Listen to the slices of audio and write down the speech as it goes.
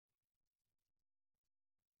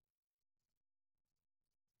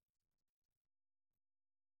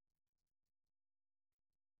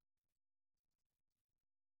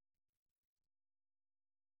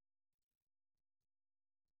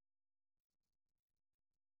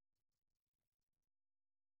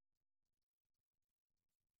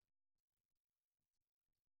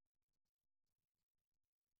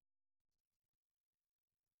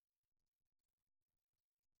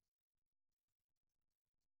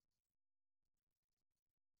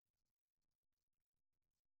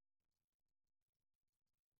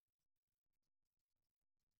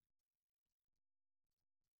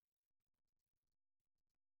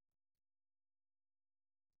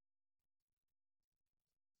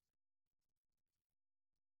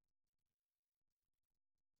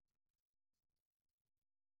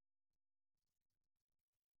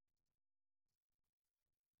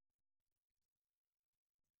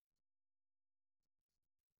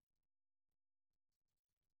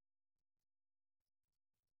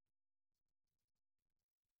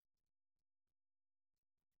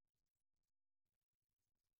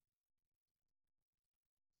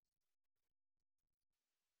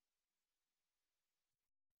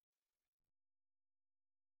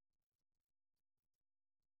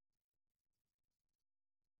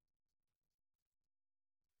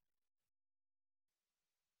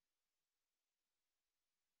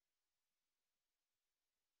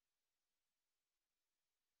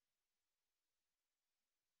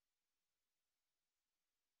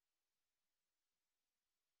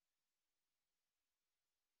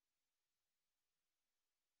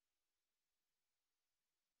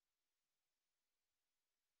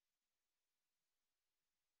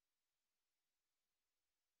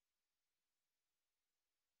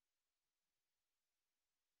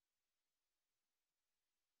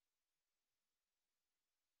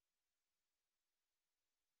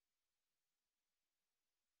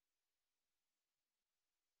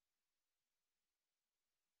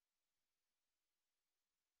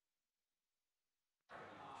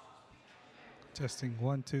Testing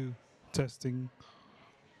one, two. Testing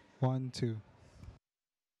one, two.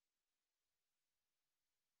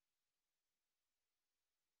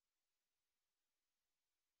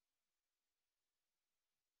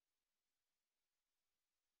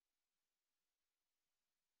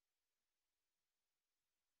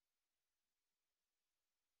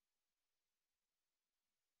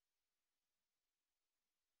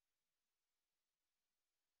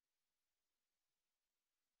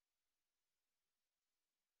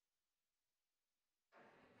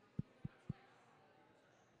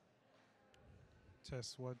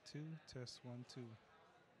 Test one, two. Test one, two.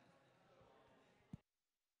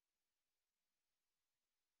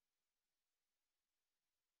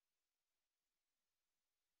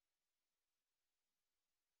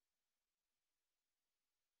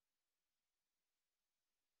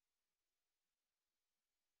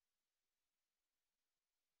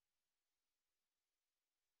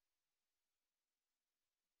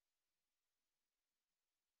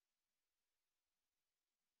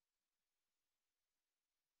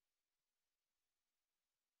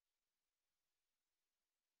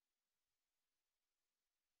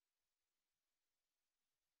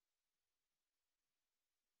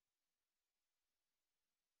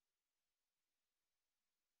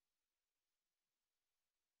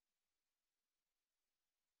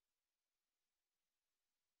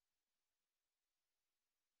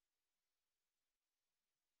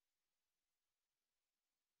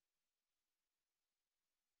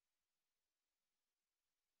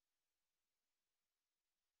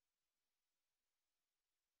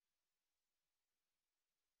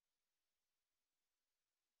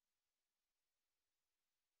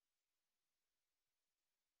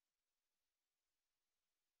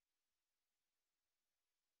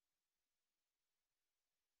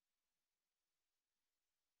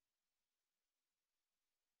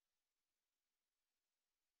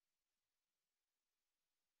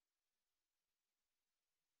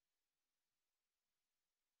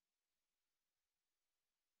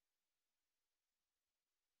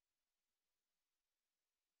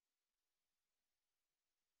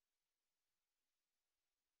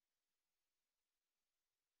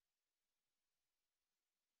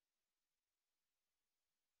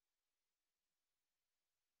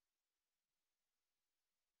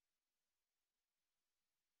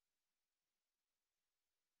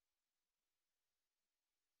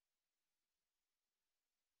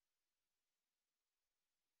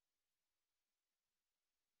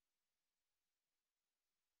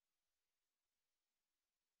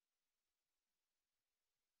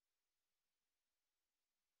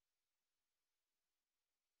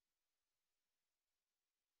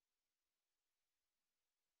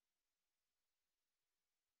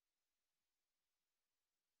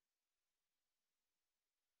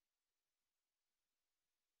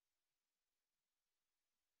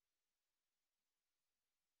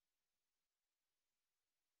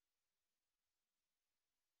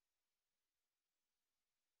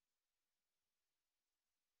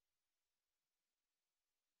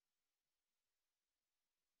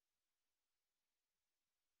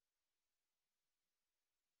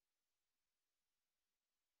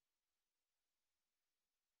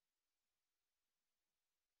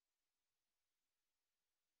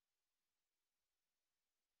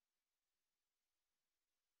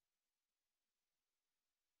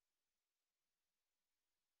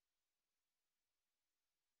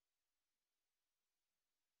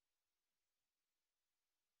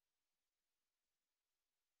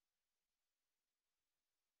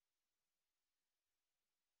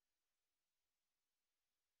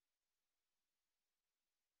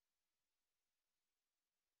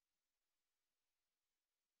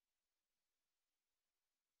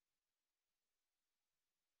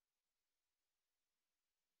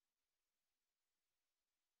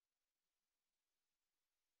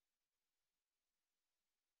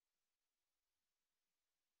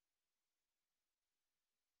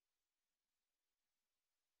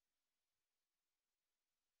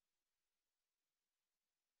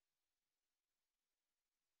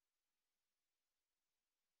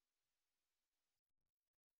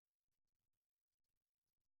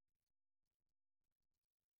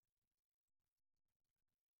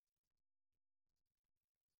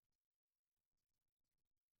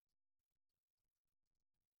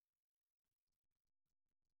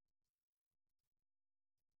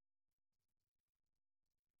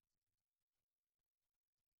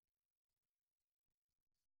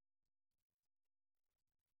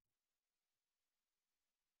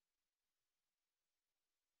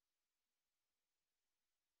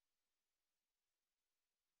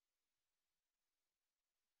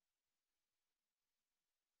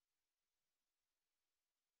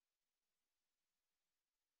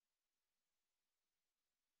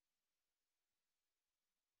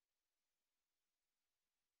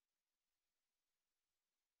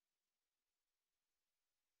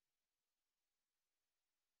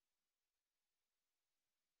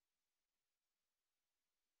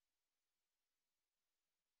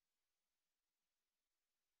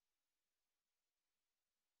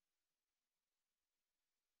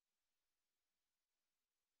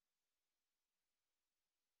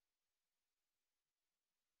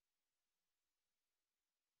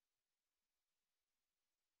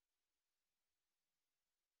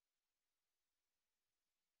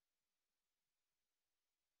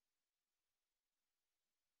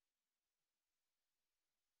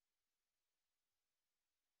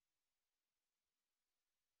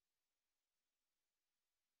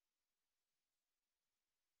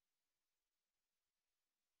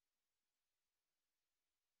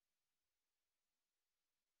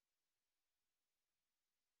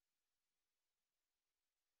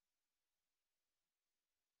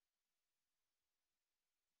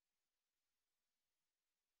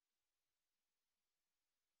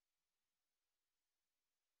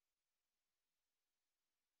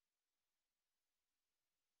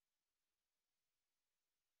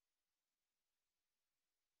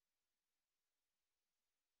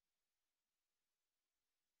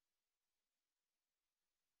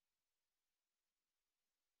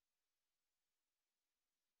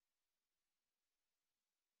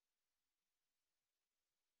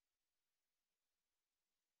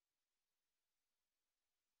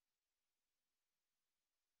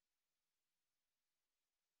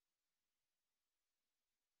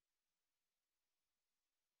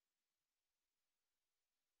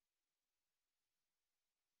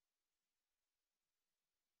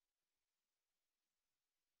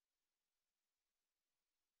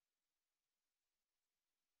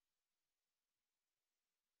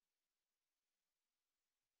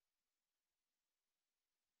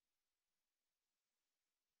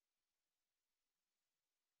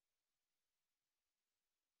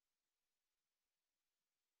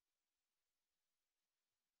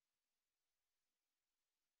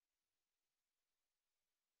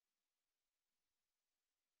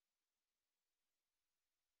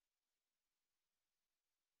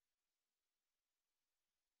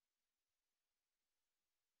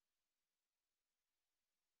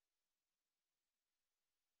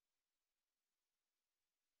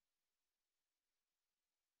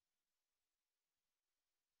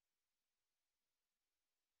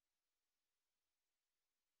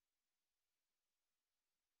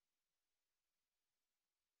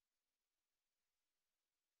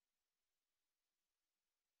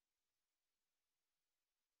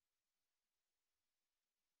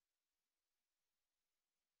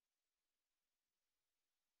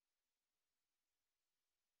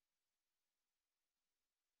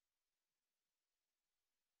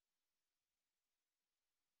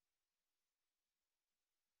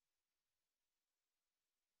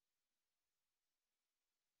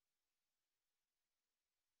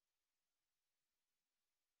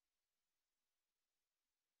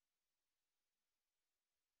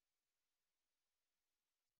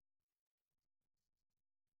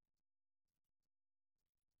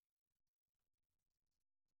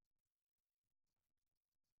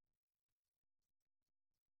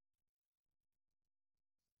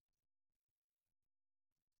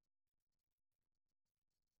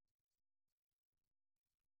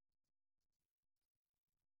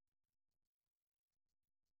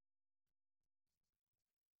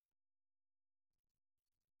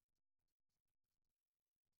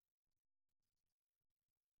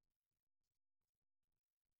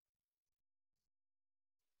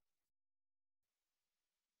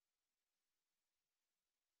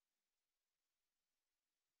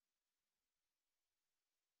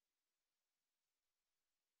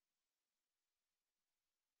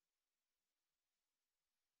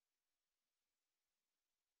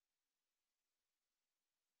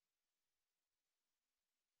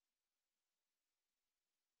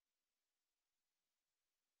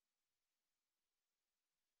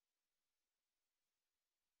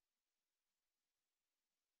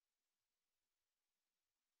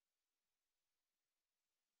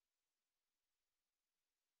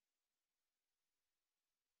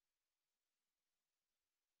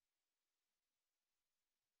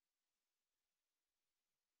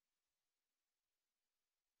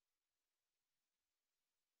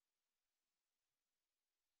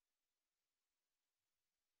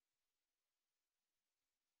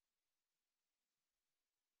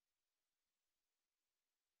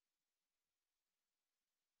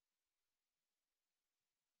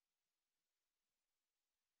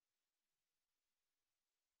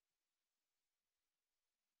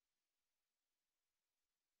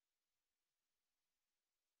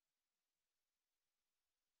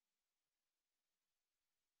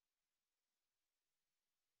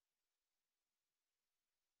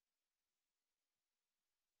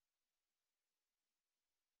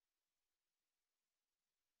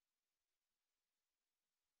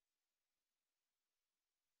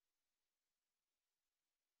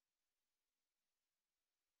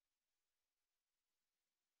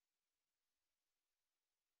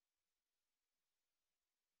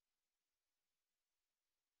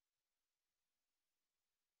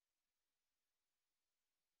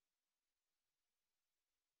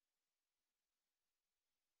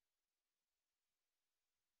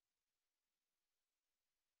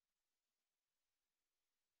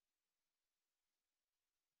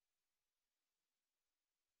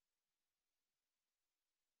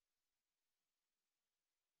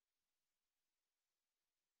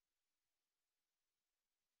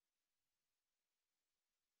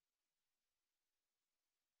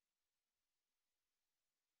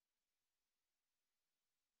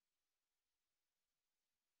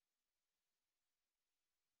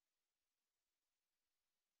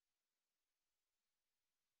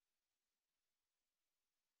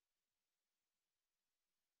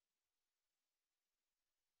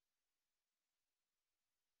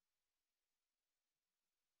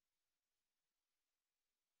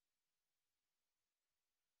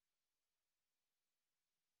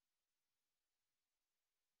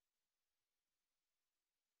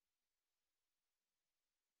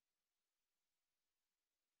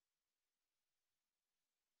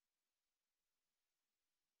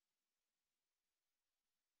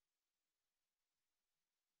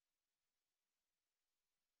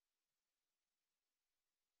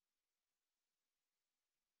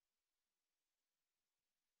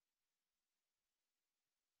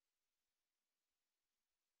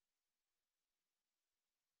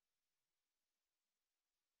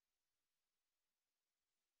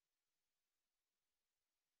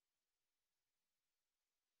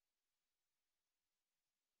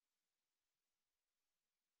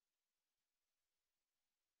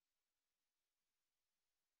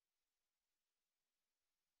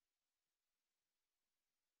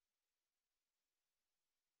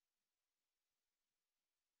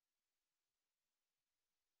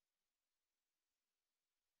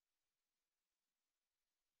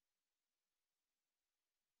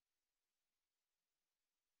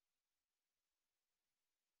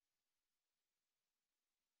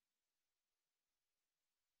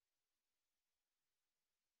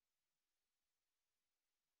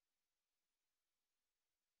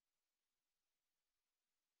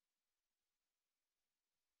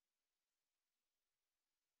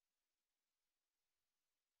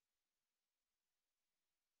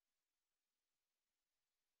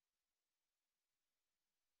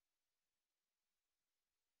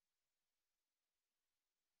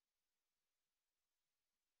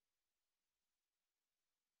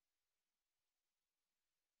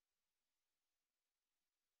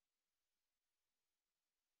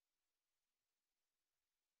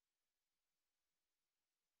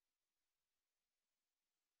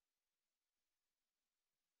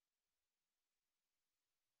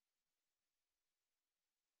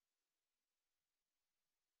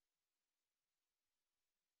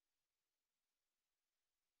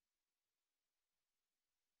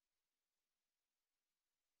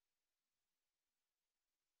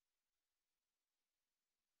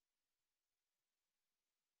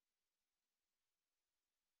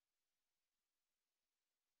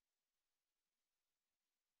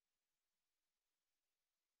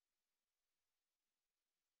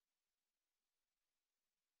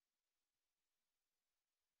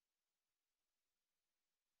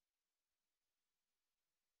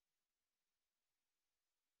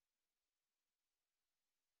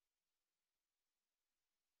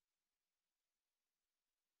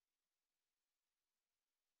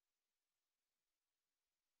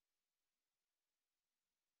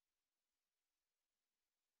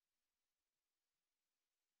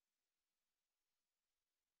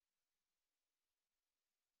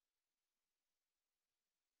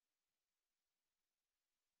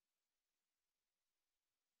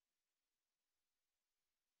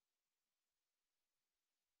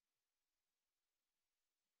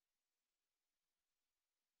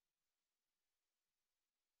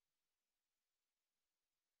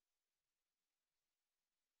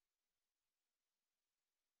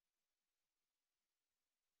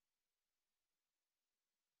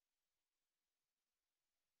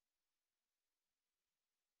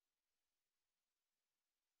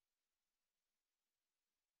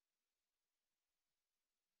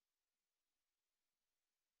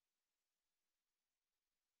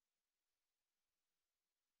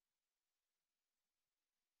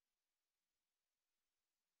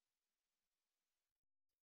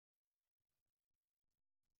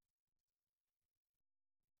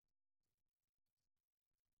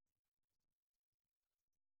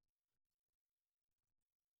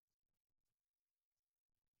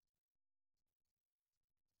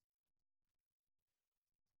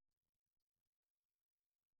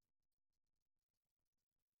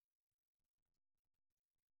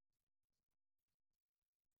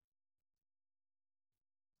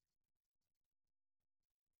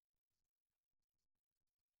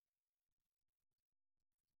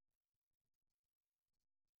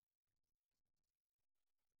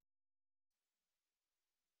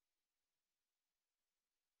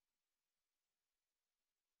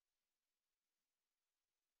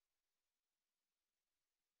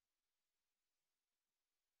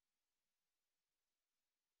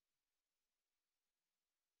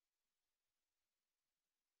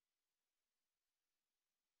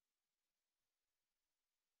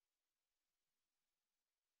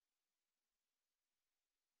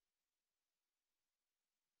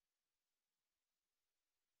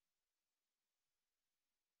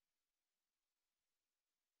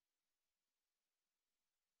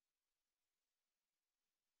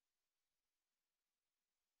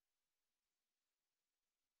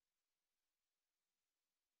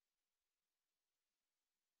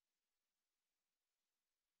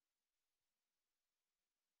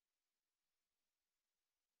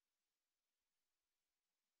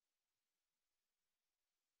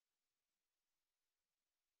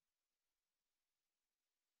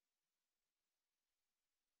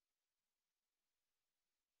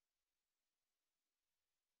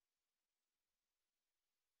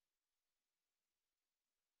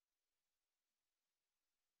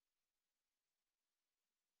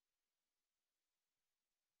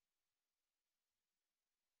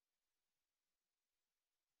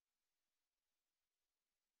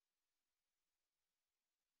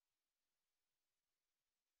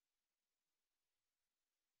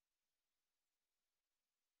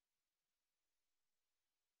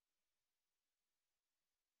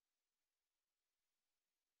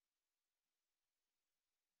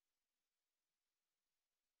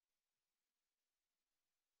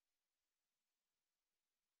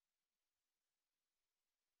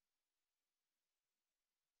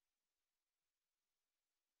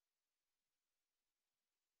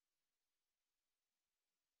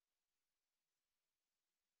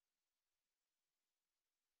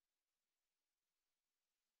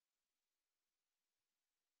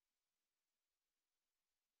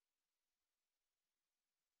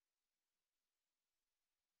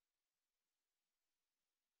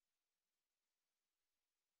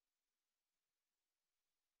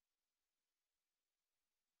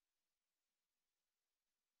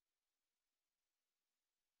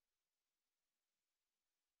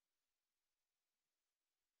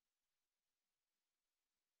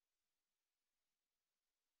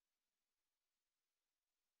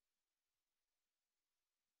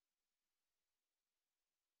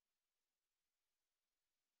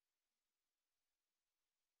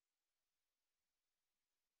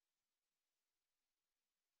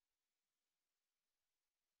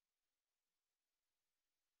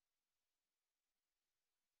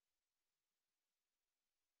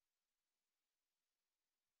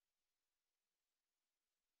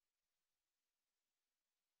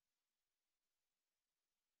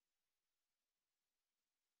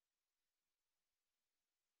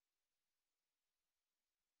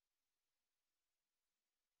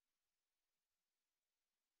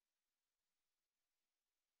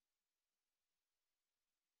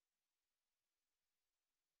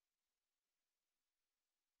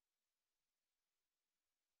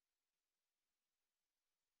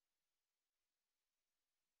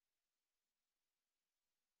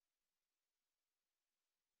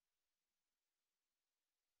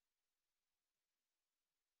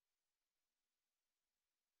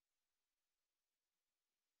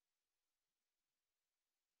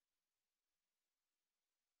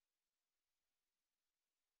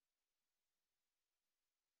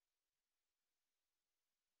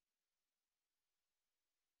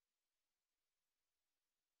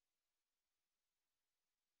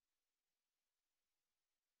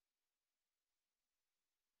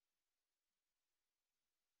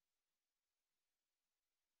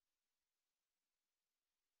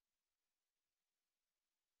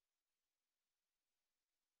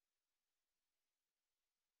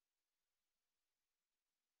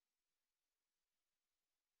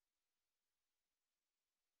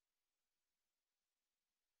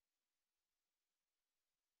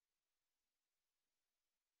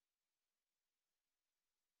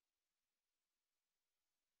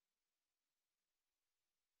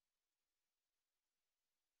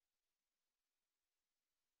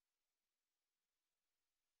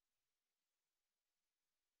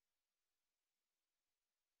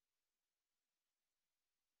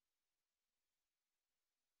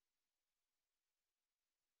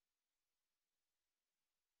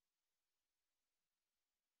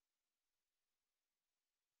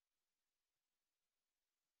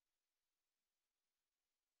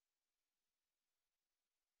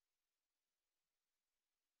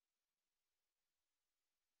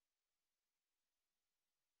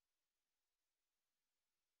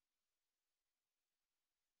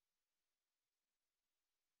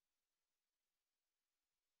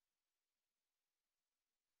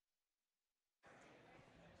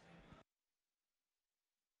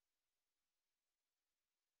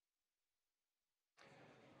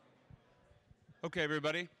 Okay,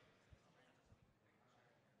 everybody.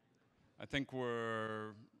 I think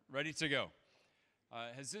we're ready to go.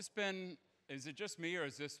 Is it just me, or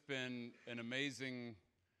has this been an amazing,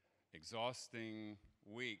 exhausting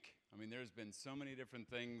week? I mean, there's been so many different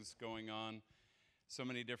things going on, so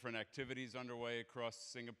many different activities underway across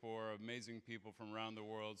Singapore, amazing people from around the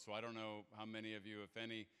world. So I don't know how many of you, if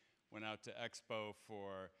any, went out to Expo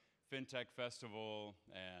for FinTech Festival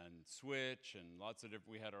and Switch and lots of different.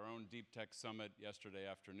 We had our own Deep Tech Summit yesterday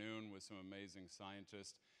afternoon with some amazing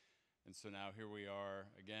scientists. And so now here we are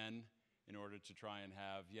again in order to try and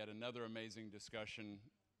have yet another amazing discussion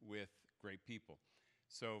with great people.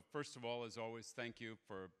 So first of all, as always, thank you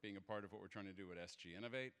for being a part of what we're trying to do at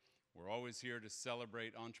SGInnovate. We're always here to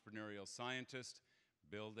celebrate entrepreneurial scientists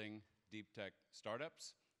building deep tech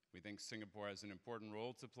startups. We think Singapore has an important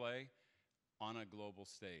role to play on a global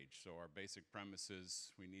stage. So our basic premise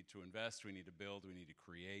is we need to invest, we need to build, we need to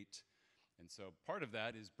create. And so part of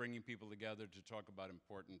that is bringing people together to talk about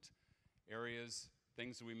important areas,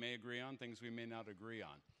 things that we may agree on, things we may not agree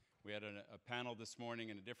on. We had a panel this morning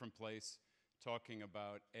in a different place talking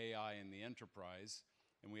about AI in the enterprise,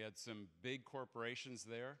 and we had some big corporations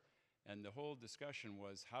there, and the whole discussion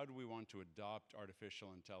was, how do we want to adopt artificial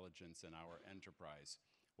intelligence in our enterprise?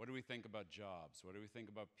 What do we think about jobs? What do we think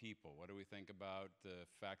about people? What do we think about the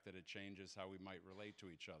fact that it changes how we might relate to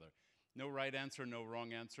each other? No right answer, no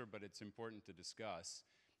wrong answer, but it's important to discuss.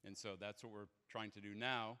 And so that's what we're trying to do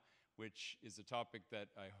now, which is a topic that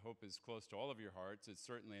I hope is close to all of your hearts. It's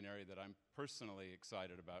certainly an area that I'm personally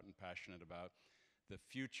excited about and passionate about. The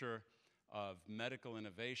future of medical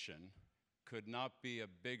innovation could not be a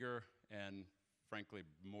bigger and, frankly,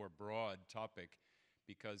 more broad topic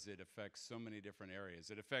because it affects so many different areas.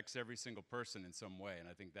 It affects every single person in some way, and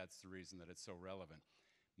I think that's the reason that it's so relevant.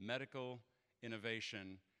 Medical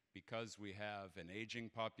innovation, because we have an aging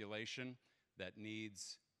population that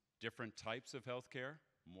needs different types of healthcare,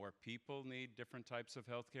 more people need different types of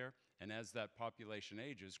healthcare, and as that population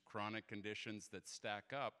ages, chronic conditions that stack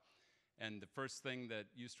up, and the first thing that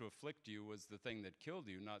used to afflict you was the thing that killed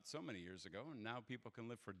you not so many years ago, and now people can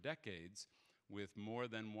live for decades with more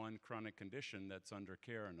than one chronic condition that's under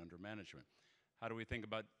care and under management. How do we think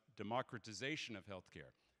about democratization of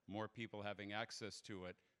healthcare? More people having access to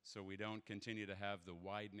it so we don't continue to have the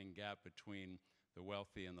widening gap between the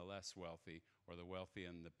wealthy and the less wealthy, or the wealthy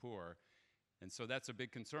and the poor. And so that's a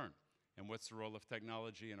big concern. And what's the role of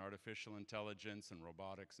technology and artificial intelligence and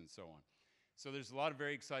robotics and so on? So there's a lot of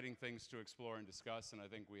very exciting things to explore and discuss, and I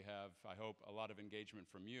think we have, I hope, a lot of engagement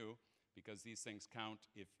from you, because these things count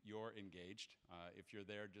if you're engaged. If you're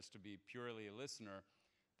there just to be purely a listener,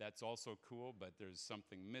 that's also cool, but there's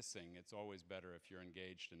something missing. It's always better if you're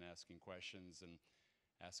engaged in asking questions and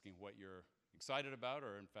asking what you're excited about,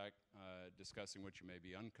 or in fact, discussing what you may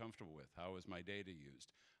be uncomfortable with. How is my data used?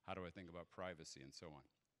 How do I think about privacy, and so on?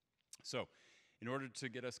 So, in order to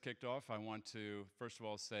get us kicked off, I want to, first of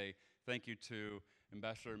all, say thank you to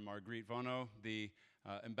Ambassador Margriet Vonno, the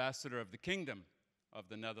Ambassador of the Kingdom of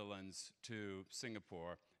the Netherlands to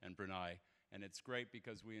Singapore and Brunei. And it's great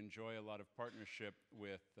because we enjoy a lot of partnership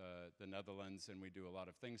with the Netherlands, and we do a lot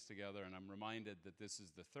of things together. And I'm reminded that this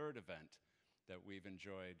is the third event that we've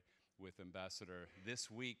enjoyed with Ambassador this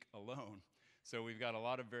week alone. So we've got a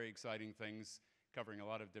lot of very exciting things covering a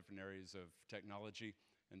lot of different areas of technology.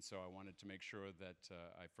 And so I wanted to make sure that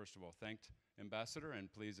I first of all thanked Ambassador, and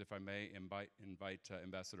please, if I may, invite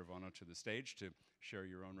Ambassador Vonno to the stage to share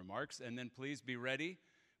your own remarks. And then please be ready,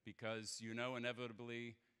 because you know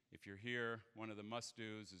inevitably, if you're here, one of the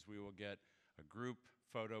must-dos is we will get a group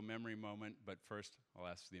photo memory moment. But first, I'll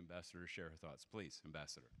ask the Ambassador to share her thoughts. Please,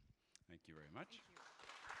 Ambassador. Thank you very much. Thank you.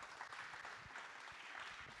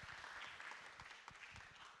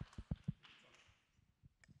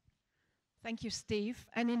 Thank you, Steve.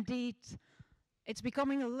 And indeed, it's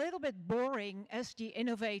becoming a little bit boring,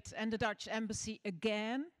 SGInnovate and the Dutch Embassy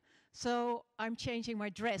again. So I'm changing my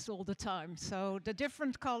dress all the time. So the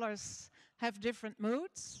different colors have different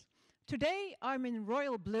moods. Today I'm in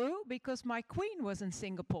royal blue because my queen was in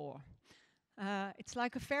Singapore. It's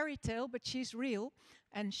like a fairy tale, but she's real.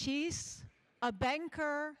 And she's a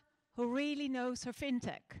banker who really knows her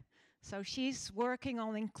fintech. So she's working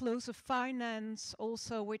on inclusive finance,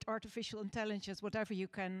 also with artificial intelligence, whatever you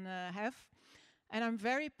can have. And I'm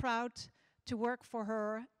very proud to work for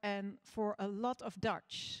her and for a lot of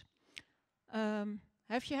Dutch.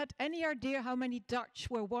 Have you had any idea how many Dutch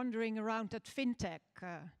were wandering around at fintech?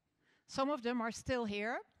 Some of them are still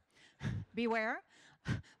here. Beware.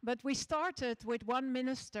 But we started with one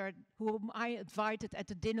minister whom I invited at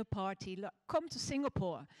the dinner party. Come to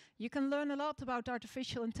Singapore. You can learn a lot about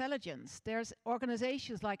artificial intelligence. There's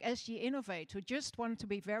organizations like SGInnovate who just want to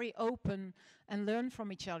be very open and learn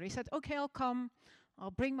from each other. He said, okay, I'll come. I'll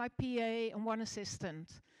bring my PA and one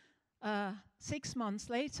assistant. 6 months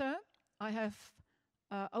later, I have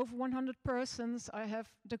over 100 persons. I have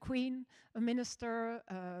the Queen, a minister,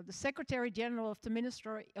 the Secretary General of the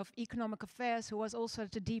Ministry of Economic Affairs, who was also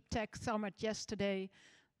at the Deep Tech Summit yesterday,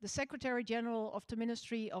 the Secretary General of the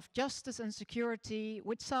Ministry of Justice and Security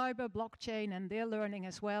with cyber, blockchain, and they're learning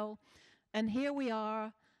as well. And here we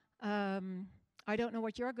are. I don't know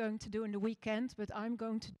what you're going to do in the weekend, but I'm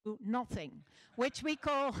going to do nothing, which we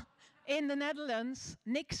call in the Netherlands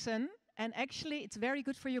Nixon, and actually it's very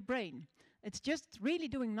good for your brain. It's just really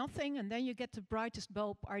doing nothing, and then you get the brightest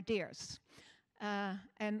bulb ideas.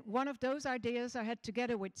 And one of those ideas I had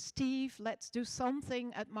together with Steve, let's do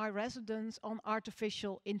something at my residence on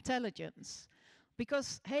artificial intelligence.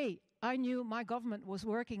 Because, hey, I knew my government was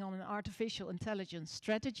working on an artificial intelligence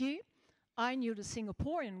strategy. I knew the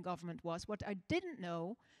Singaporean government was. What I didn't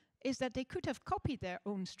know is that they could have copied their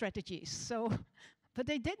own strategies. So, but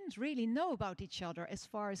they didn't really know about each other as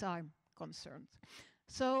far as I'm concerned.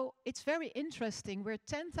 So it's very interesting. We're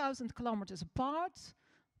 10,000 kilometers apart,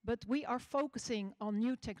 but we are focusing on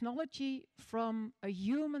new technology from a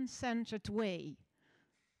human-centered way.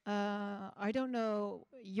 I don't know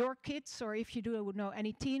your kids, or if you do know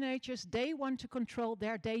any teenagers, they want to control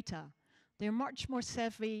their data. They're much more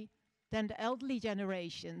savvy than the elderly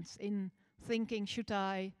generations in thinking, should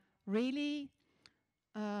I really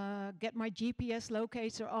get my GPS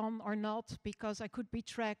locator on or not, because I could be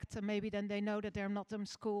tracked, and maybe then they know that they're not in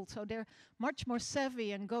school. So they're much more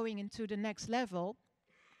savvy and going into the next level.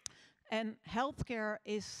 And healthcare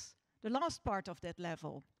is the last part of that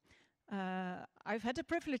level. I've had the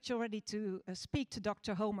privilege already to speak to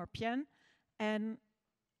Dr. Homer Pien, and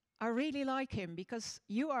I really like him because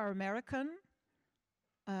you are American.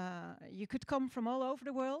 You could come from all over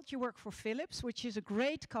the world. You work for Philips, which is a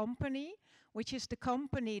great company, which is the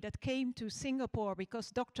company that came to Singapore because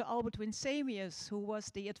Dr. Albert Winsemius, who was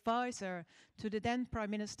the advisor to the then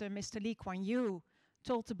Prime Minister, Mr. Lee Kuan Yew,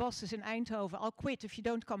 told the bosses in Eindhoven, I'll quit if you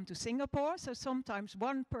don't come to Singapore. So sometimes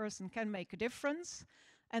one person can make a difference.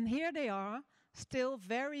 And here they are, still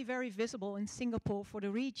very, very visible in Singapore for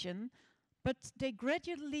the region. But they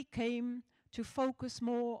gradually came to focus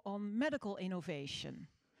more on medical innovation.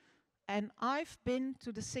 And I've been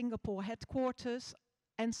to the Singapore headquarters,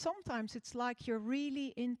 and sometimes it's like you're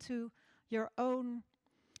really into your own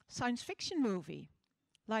science fiction movie.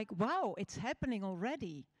 Like, wow, it's happening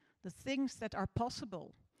already, the things that are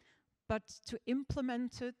possible. But to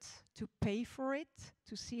implement it, to pay for it,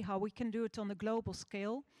 to see how we can do it on a global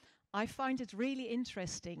scale, I find it really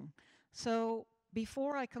interesting. So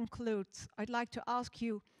before I conclude, I'd like to ask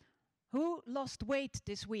you, who lost weight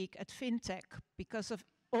this week at FinTech because of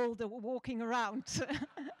all the walking around?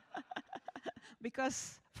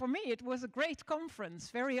 Because for me it was a great conference.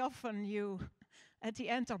 Very often you at the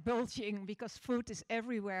end are bulging because food is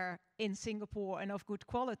everywhere in Singapore and of good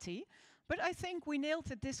quality. But I think we nailed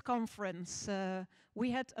it this conference.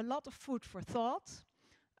 We had a lot of food for thought.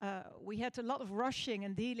 We had a lot of rushing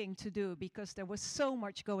and dealing to do because there was so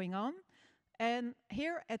much going on. And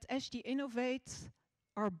here at SGInnovate,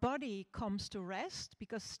 our body comes to rest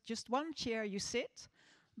because just one chair you sit.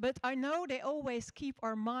 But I know they always keep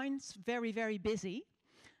our minds very, very busy.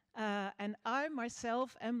 And I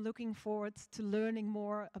myself am looking forward to learning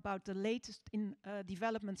more about the latest in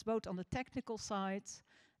developments, both on the technical side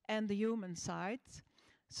and the human side.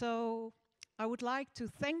 So I would like to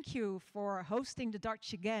thank you for hosting the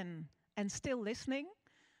Dutch again and still listening.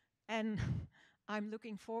 And I'm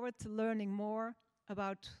looking forward to learning more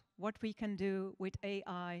about what we can do with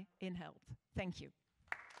AI in health. Thank you.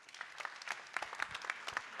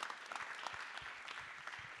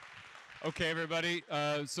 Okay, everybody,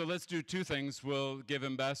 so let's do two things. We'll give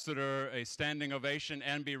Ambassador a standing ovation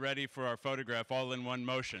and be ready for our photograph all in one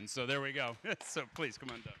motion. So there we go. So please, come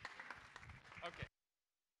on down. Okay.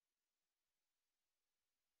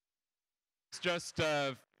 Just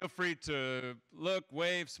feel free to look,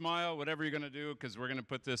 wave, smile, whatever you're going to do, because we're going to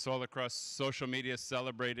put this all across social media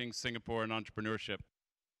celebrating Singapore and entrepreneurship.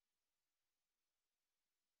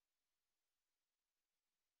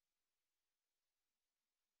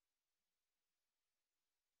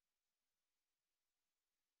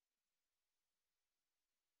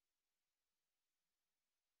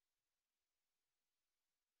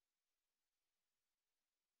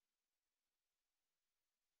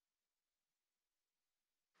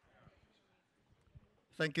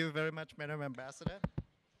 Thank you very much, Madam Ambassador.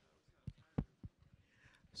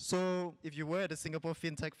 So, if you were at the Singapore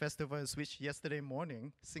FinTech Festival in Switch yesterday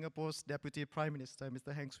morning, Singapore's Deputy Prime Minister,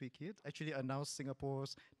 Mr. Heng Swee Keat, actually announced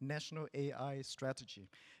Singapore's national AI strategy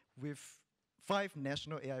with 5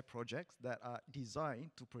 national AI projects that are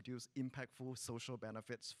designed to produce impactful social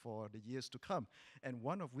benefits for the years to come, and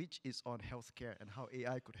one of which is on healthcare and how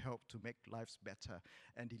AI could help to make lives better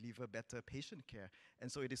and deliver better patient care.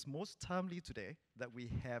 And so it is most timely today that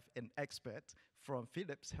we have an expert from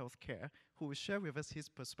Philips Healthcare who will share with us his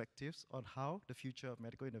perspectives on how the future of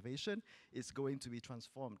medical innovation is going to be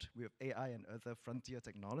transformed with AI and other frontier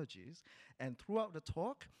technologies. And throughout the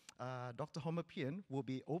talk, Dr. Homer Pien will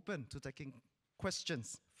be open to taking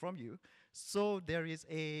questions from you. So there is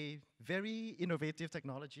a very innovative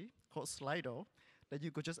technology called Slido that you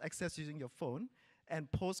could just access using your phone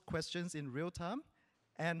and post questions in real time,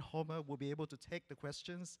 and Homer will be able to take the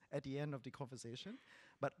questions at the end of the conversation.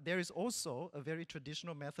 But there is also a very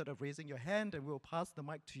traditional method of raising your hand, and we'll pass the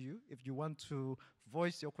mic to you if you want to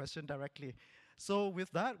voice your question directly. So with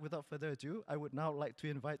that, without further ado, I would now like to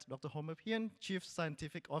invite Dr. Homer Pien, Chief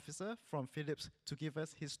Scientific Officer from Philips, to give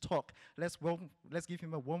us his talk. Let's give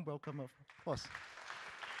him a warm welcome, of course.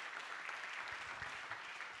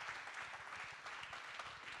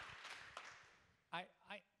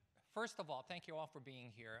 First of all, thank you all for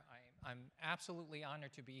being here. I'm absolutely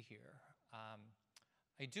honored to be here.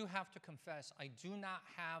 I do have to confess, I do not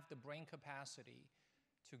have the brain capacity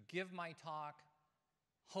to give my talk,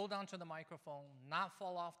 hold on to the microphone, not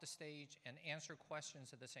fall off the stage, and answer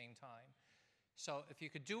questions at the same time. So if you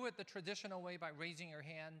could do it the traditional way by raising your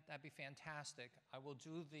hand, that'd be fantastic. I will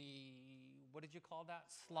do the, what did you call that?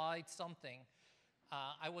 Slide something.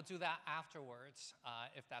 I will do that afterwards,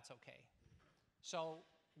 if that's okay. So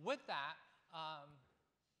with that,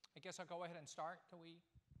 I guess I'll go ahead and start. Can we?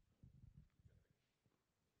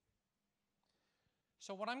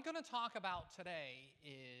 So what I'm going to talk about today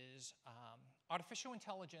is artificial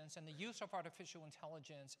intelligence and the use of artificial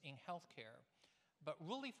intelligence in healthcare, but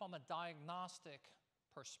really from a diagnostic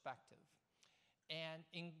perspective. And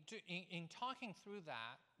in talking through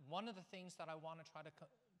that, one of the things that I want to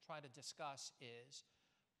try to discuss is,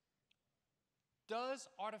 does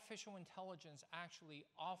artificial intelligence actually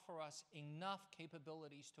offer us enough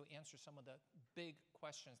capabilities to answer some of the big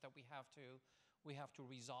questions that we have to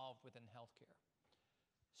resolve within healthcare?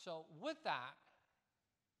 So with that,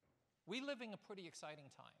 we live in a pretty exciting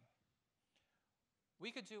time.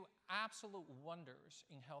 We could do absolute wonders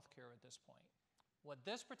in healthcare at this point. What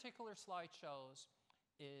this particular slide shows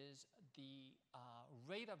is the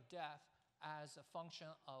rate of death as a function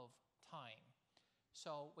of time.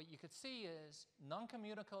 So what you could see is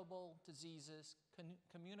non-communicable diseases,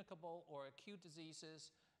 communicable or acute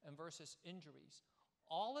diseases, and versus injuries.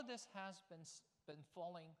 All of this has been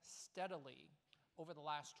falling steadily over the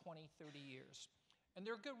last 20, 30 years. And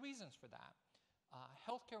there are good reasons for that.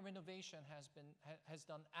 Healthcare innovation has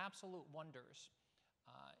done absolute wonders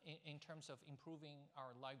in terms of improving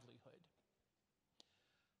our livelihood.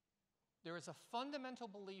 There is a fundamental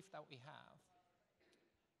belief that we have,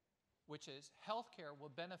 which is healthcare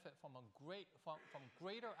will benefit from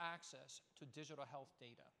greater access to digital health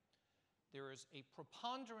data. There is a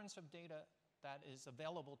preponderance of data that is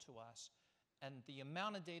available to us, and the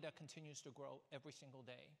amount of data continues to grow every single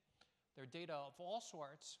day. There are data of all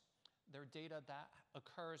sorts. There are data that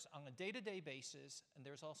occurs on a day-to-day basis, and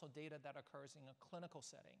there's also data that occurs in a clinical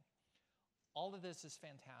setting. All of this is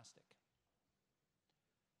fantastic.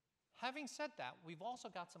 Having said that, we've also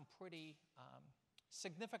got some pretty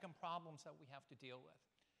significant problems that we have to deal with.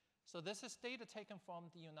 So this is data taken from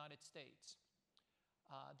the United States.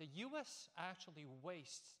 The US actually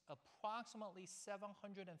wastes approximately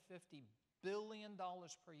 $750 billion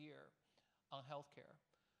per year on healthcare.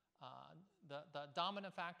 The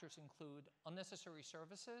dominant factors include unnecessary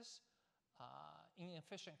services,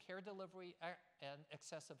 inefficient care delivery, and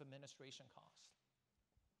excessive administration costs.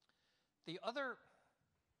 The other,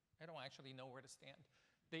 I don't actually know where to stand.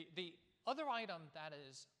 The other item that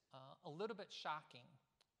is a little bit shocking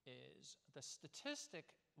is the statistic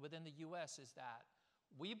within the US is that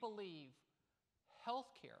we believe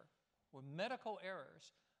healthcare or medical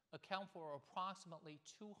errors account for approximately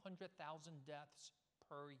 200,000 deaths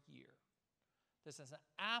per year. This is an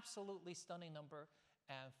absolutely stunning number,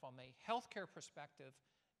 and from a healthcare perspective,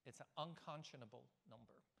 it's an unconscionable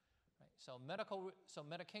number. Right? So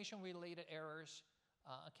medication-related errors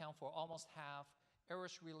account for almost half.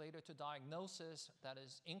 Errors related to diagnosis, that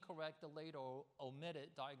is incorrect, delayed, or omitted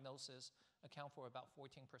diagnosis, account for about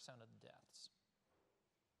 14% of the deaths.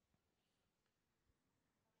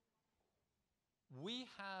 We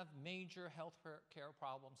have major health care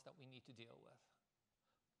problems that we need to deal with.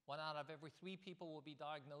 1 out of every 3 people will be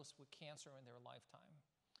diagnosed with cancer in their lifetime.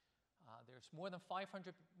 There's more than 500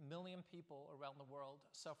 million people around the world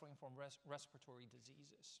suffering from respiratory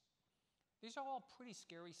diseases. These are all pretty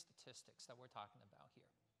scary statistics that we're talking about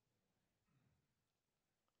here.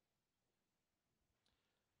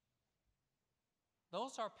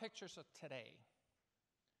 Those are pictures of today.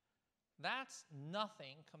 That's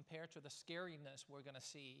nothing compared to the scariness we're going to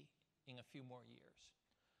see in a few more years.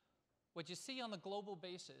 What you see on a global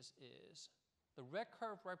basis is the red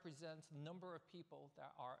curve represents the number of people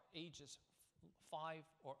that are ages 5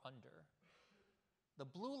 or under. The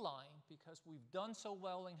blue line, because we've done so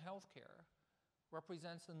well in healthcare,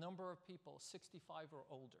 represents the number of people 65 or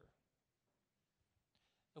older.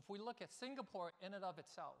 If we look at Singapore in and of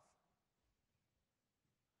itself,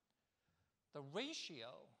 the ratio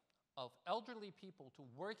of elderly people to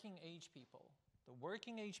working age people, the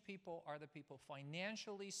working age people are the people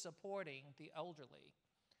financially supporting the elderly.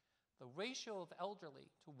 The ratio of elderly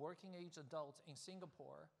to working age adults in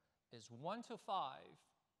Singapore is 1 to 5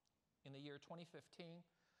 in the year 2015,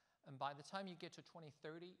 and by the time you get to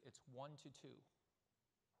 2030, it's 1 to 2.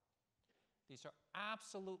 These are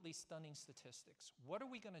absolutely stunning statistics. What are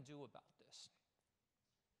we going to do about this?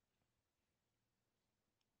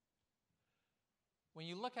 When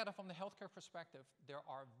you look at it from the healthcare perspective, there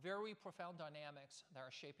are very profound dynamics that are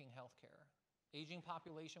shaping healthcare. Aging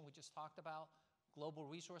population we just talked about, global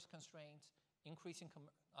resource constraints, increasing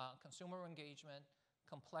consumer engagement,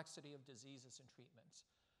 complexity of diseases and treatments.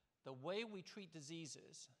 The way we treat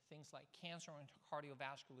diseases, things like cancer and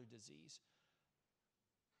cardiovascular disease,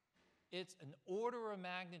 it's an order of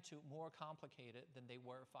magnitude more complicated than they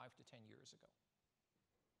were 5 to 10 years ago.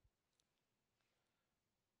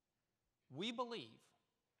 We believe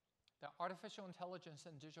that artificial intelligence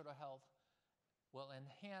and digital health will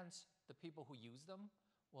enhance the people who use them,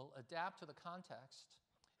 will adapt to the context,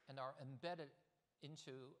 and are embedded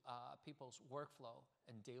into people's workflow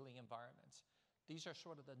and daily environments. These are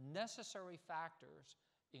sort of the necessary factors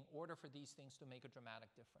in order for these things to make a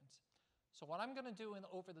dramatic difference. So what I'm going to do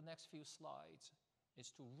over the next few slides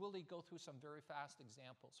is to really go through some very fast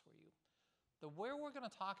examples for you. The way we're going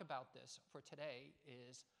to talk about this for today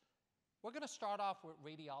is we're going to start off with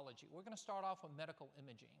radiology. We're going to start off with medical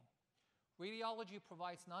imaging. Radiology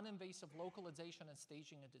provides non-invasive localization and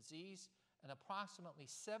staging of disease, and approximately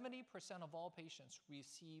 70% of all patients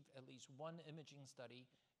receive at least one imaging study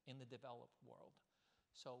in the developed world.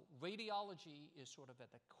 So radiology is sort of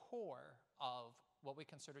at the core of what we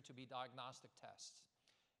consider to be diagnostic tests.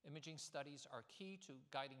 Imaging studies are key to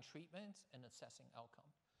guiding treatments and assessing outcome.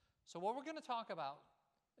 So what we're going to talk about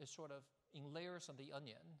is sort of in layers of the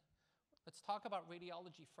onion. Let's talk about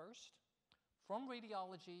radiology first. From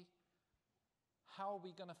radiology, how are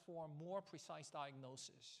we going to form more precise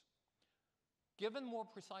diagnosis? Given more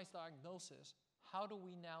precise diagnosis, how do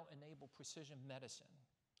we now enable precision medicine?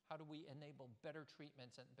 How do we enable better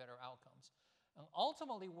treatments and better outcomes? And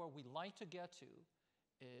ultimately, where we like to get to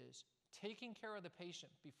is taking care of the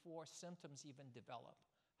patient before symptoms even develop.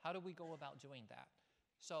 How do we go about doing that?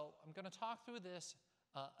 So I'm going to talk through this,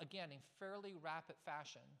 again, in fairly rapid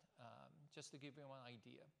fashion, just to give you an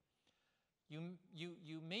idea.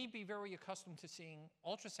 You may be very accustomed to seeing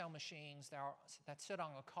ultrasound machines that sit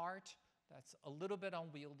on a cart, that's a little bit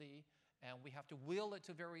unwieldy, and we have to wheel it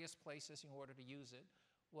to various places in order to use it.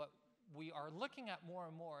 What we are looking at more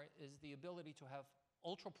and more is the ability to have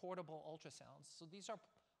ultra-portable ultrasounds. So these are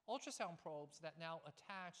ultrasound probes that now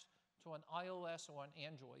attach to an iOS or an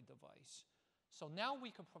Android device. So now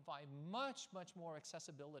we can provide much, much more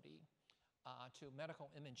accessibility to medical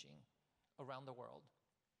imaging around the world.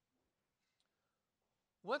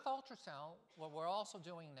 With ultrasound, what we're also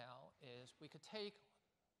doing now is we could take,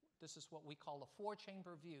 this is what we call a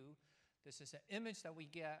 4-chamber view. This is an image that we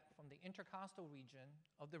get from the intercostal region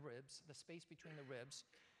of the ribs, the space between the ribs,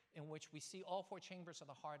 in which we see all 4 chambers of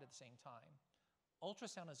the heart at the same time.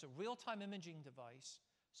 Ultrasound is a real-time imaging device,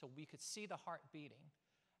 so we could see the heart beating.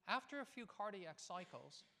 After a few cardiac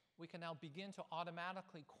cycles, we can now begin to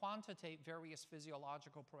automatically quantitate various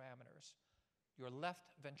physiological parameters. Your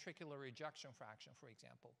left ventricular ejection fraction, for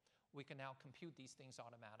example. We can now compute these things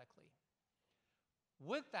automatically.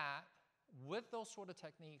 With that, with those sort of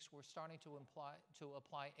techniques, we're starting to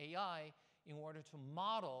apply AI in order to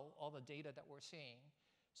model all the data that we're seeing.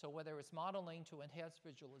 So whether it's modeling to enhance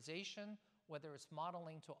visualization, whether it's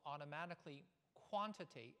modeling to automatically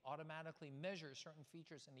quantitate, automatically measure certain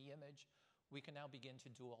features in the image, we can now begin to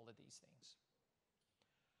do all of these things.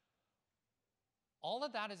 All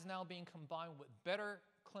of that is now being combined with better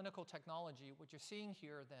clinical technology, what you're seeing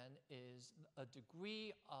here then is a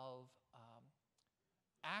degree of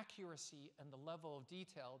accuracy and the level of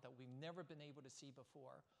detail that we've never been able to see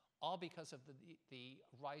before, all because of the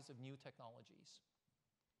rise of new technologies.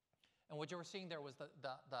 And what you were seeing there was the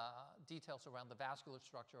details around the vascular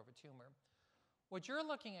structure of a tumor. What you're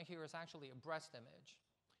looking at here is actually a breast image.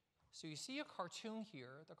 So you see a cartoon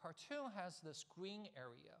here. The cartoon has this green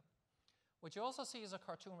area. What you also see is a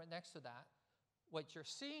cartoon right next to that. What you're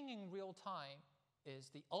seeing in real time is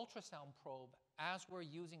the ultrasound probe as we're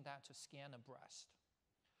using that to scan a breast.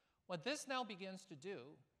 What this now begins to do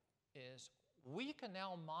is we can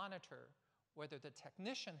now monitor whether the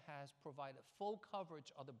technician has provided full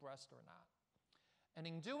coverage of the breast or not. And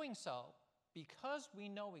in doing so, because we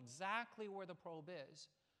know exactly where the probe is,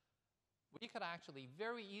 we could actually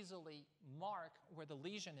very easily mark where the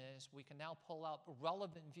lesion is. We can now pull out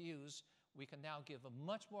relevant views. We can now give a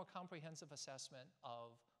much more comprehensive assessment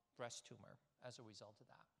of breast tumor as a result of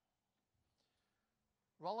that.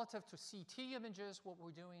 Relative to CT images, what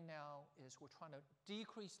we're doing now is we're trying to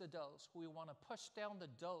decrease the dose. We want to push down the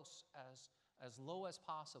dose as low as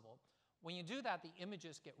possible. When you do that, the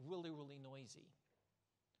images get really, really noisy.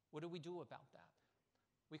 What do we do about that?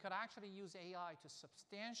 We could actually use AI to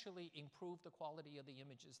substantially improve the quality of the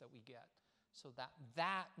images that we get so that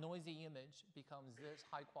that noisy image becomes this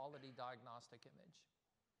high-quality diagnostic image.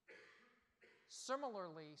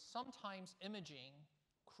 Similarly, sometimes imaging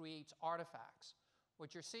creates artifacts.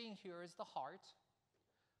 What you're seeing here is the heart.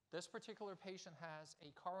 This particular patient has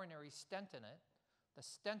a coronary stent in it. The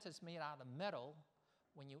stent is made out of metal.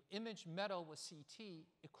 When you image metal with CT,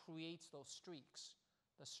 it creates those streaks.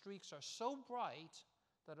 The streaks are so bright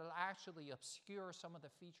that it'll actually obscure some of the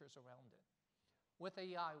features around it. With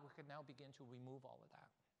AI, we can now begin to remove all of that.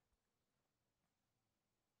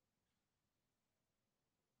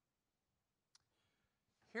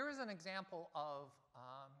 Here is an example of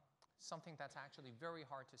something that's actually very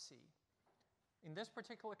hard to see. In this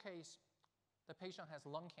particular case, the patient has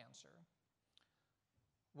lung cancer.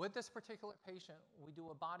 With this particular patient, we do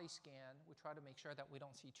a body scan. We try to make sure that we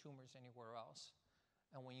don't see tumors anywhere else.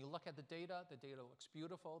 And when you look at the data looks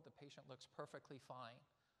beautiful. The patient looks perfectly fine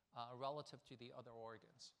relative to the other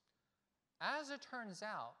organs. As it turns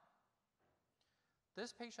out,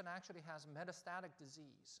 this patient actually has metastatic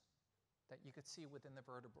disease that you could see within the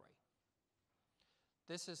vertebrae.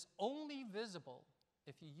 This is only visible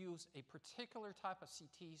if you use a particular type of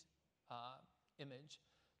CT image.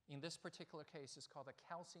 In this particular case, it's called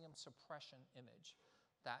a calcium suppression image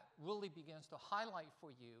that really begins to highlight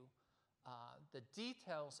for you the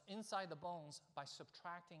details inside the bones by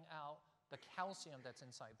subtracting out the calcium that's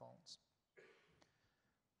inside bones.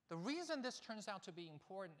 The reason this turns out to be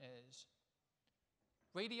important is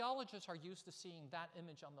radiologists are used to seeing that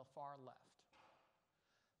image on the far left.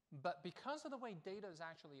 But because of the way data is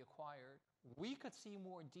actually acquired, we could see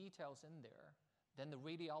more details in there than the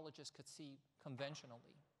radiologist could see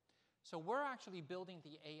conventionally. So we're actually building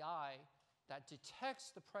the AI that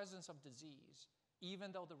detects the presence of disease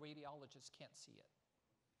even though the radiologist can't see it.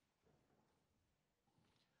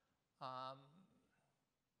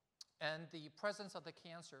 And the presence of the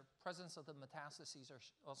cancer, presence of the metastases are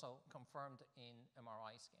also confirmed in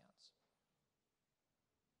MRI scans.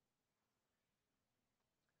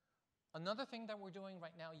 Another thing that we're doing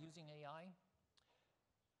right now using AI,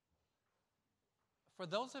 for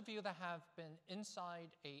those of you that have been inside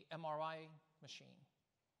a MRI machine,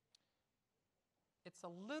 it's a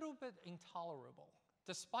little bit intolerable.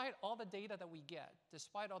 Despite all the data that we get,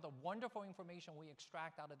 despite all the wonderful information we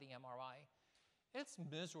extract out of the MRI, it's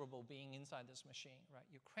miserable being inside this machine, right?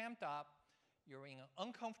 You're cramped up, you're in an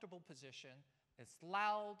uncomfortable position, it's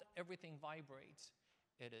loud, everything vibrates.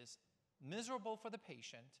 It is miserable for the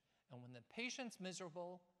patient, and when the patient's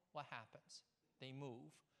miserable, what happens? They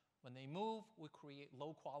move. When they move, we create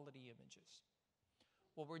low-quality images.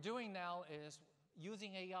 What we're doing now is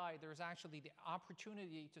using AI, there's actually the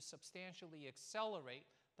opportunity to substantially accelerate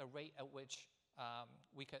the rate at which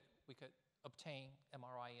we could obtain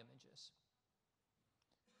MRI images.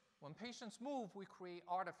 When patients move, we create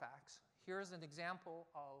artifacts. Here's an example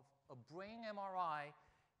of a brain MRI.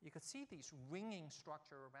 You can see these ringing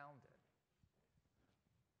structure around it.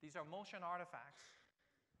 These are motion artifacts.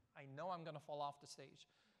 I know I'm going to fall off the stage.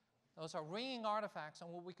 Those are ringing artifacts,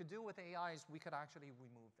 and what we could do with AI is we could actually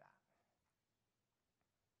remove that.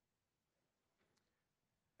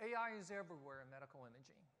 AI is everywhere in medical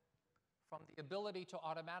imaging, from the ability to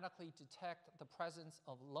automatically detect the presence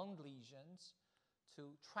of lung lesions, to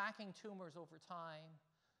tracking tumors over time,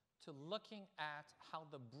 to looking at how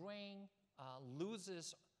the brain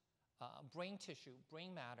loses brain tissue,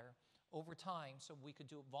 brain matter, over time, so we could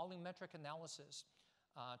do volumetric analysis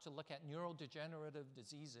to look at neurodegenerative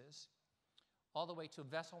diseases, all the way to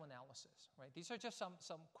vessel analysis, right? These are just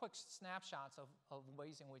some quick snapshots of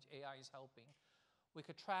ways in which AI is helping. We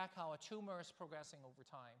could track how a tumor is progressing over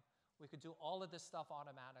time. We could do all of this stuff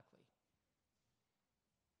automatically.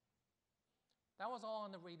 That was all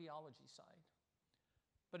on the radiology side.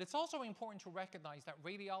 But it's also important to recognize that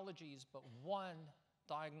radiology is but one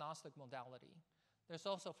diagnostic modality. There's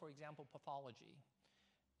also, for example, pathology.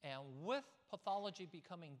 And with pathology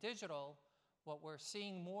becoming digital, what we're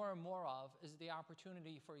seeing more and more of is the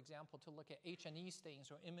opportunity, for example, to look at H&E stains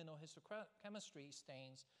or immunohistochemistry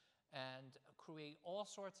stains and create all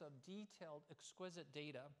sorts of detailed, exquisite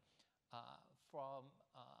data from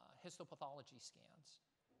histopathology scans.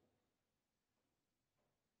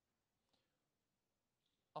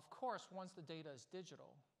 Of course, once the data is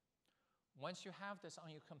digital, once you have this on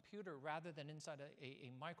your computer rather than inside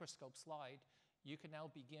a microscope slide, you can now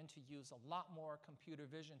begin to use a lot more computer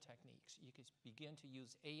vision techniques. You can begin to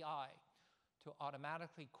use AI to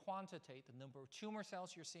automatically quantitate the number of tumor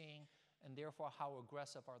cells you're seeing and therefore how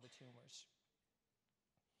aggressive are the tumors.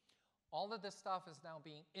 All of this stuff is now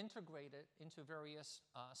being integrated into various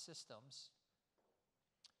systems.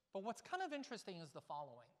 But what's kind of interesting is the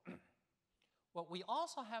following. What we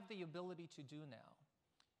also have the ability to do now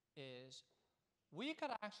is we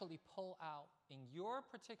could actually pull out in your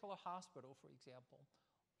particular hospital, for example,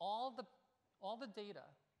 all the data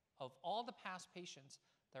of all the past patients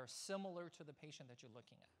that are similar to the patient that you're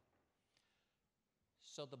looking at.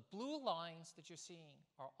 So the blue lines that you're seeing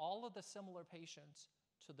are all of the similar patients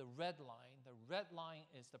to the red line. The red line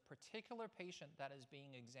is the particular patient that is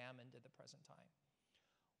being examined at the present time.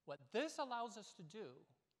 What this allows us to do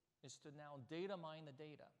is to now data mine the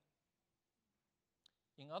data.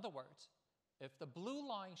 In other words, if the blue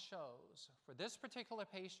line shows for this particular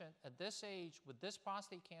patient at this age with this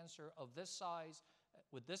prostate cancer of this size,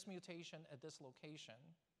 with this mutation at this location,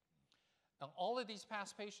 and all of these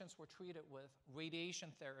past patients were treated with radiation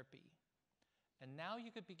therapy, and now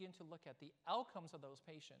you could begin to look at the outcomes of those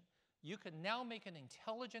patients, you can now make an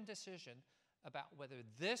intelligent decision about whether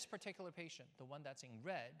this particular patient, the one that's in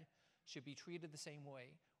red, should be treated the same way,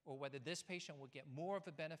 or whether this patient would get more of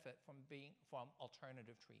a benefit from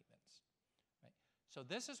alternative treatments. Right? So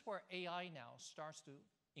this is where AI now starts to,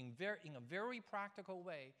 in a very practical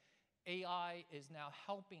way, AI is now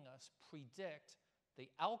helping us predict the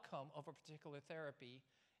outcome of a particular therapy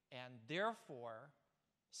and therefore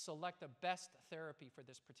select the best therapy for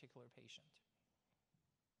this particular patient.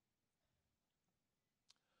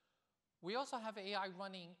 We also have AI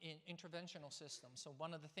running in interventional systems. So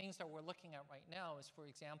one of the things that we're looking at right now is, for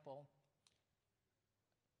example,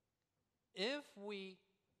 if we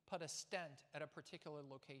put a stent at a particular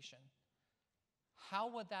location,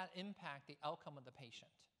 how would that impact the outcome of the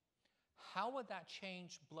patient? How would that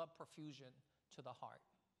change blood perfusion to the heart,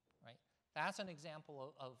 right? That's an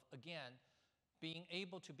example of, again, being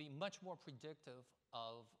able to be much more predictive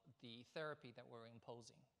of the therapy that we're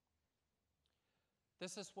imposing.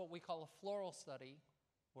 This is what we call a floral study.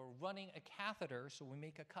 We're running a catheter, so we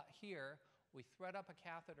make a cut here. We thread up a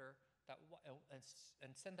catheter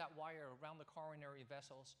and send that wire around the coronary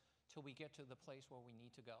vessels till we get to the place where we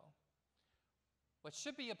need to go. What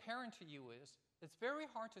should be apparent to you is it's very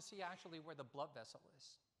hard to see actually where the blood vessel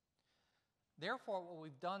is. Therefore, what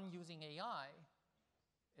we've done using AI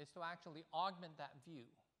is to actually augment that view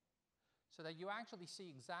so that you actually see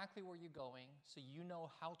exactly where you're going, so you know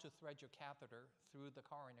how to thread your catheter through the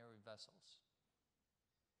coronary vessels.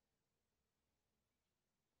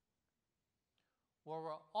 What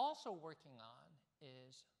we're also working on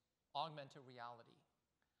is augmented reality.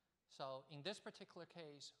 So in this particular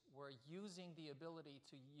case, we're using the ability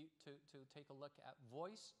to take a look at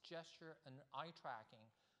voice, gesture, and eye tracking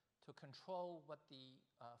to control what the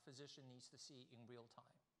physician needs to see in real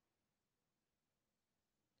time.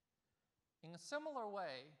 In a similar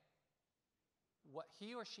way, what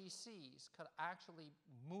he or she sees could actually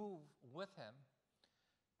move with him.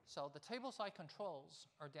 So the table side controls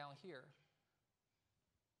are down here.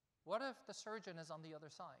 What if the surgeon is on the other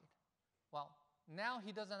side? Well, now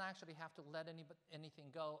he doesn't actually have to let anything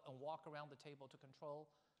go and walk around the table to control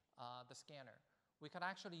the scanner. We could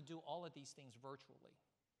actually do all of these things virtually.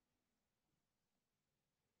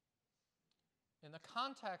 In the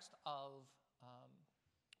context of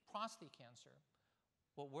prostate cancer,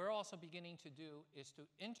 what we're also beginning to do is to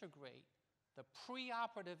integrate the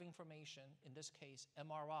preoperative information, in this case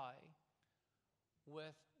MRI,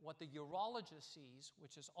 with what the urologist sees,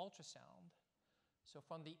 which is ultrasound. So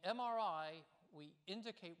from the MRI, we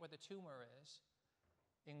indicate where the tumor is,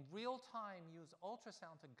 in real time use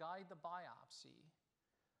ultrasound to guide the biopsy.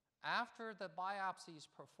 After the biopsy is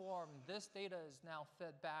performed, this data is now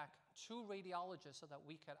fed back to radiologists so that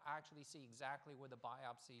we can actually see exactly where the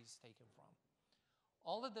biopsy is taken from.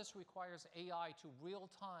 All of this requires AI to real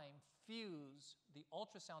time fuse the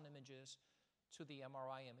ultrasound images to the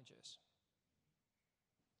MRI images.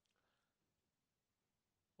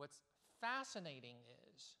 What's fascinating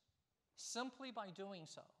is, simply by doing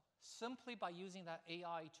so, simply by using that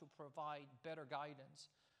AI to provide better guidance,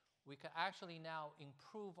 we can actually now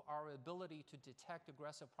improve our ability to detect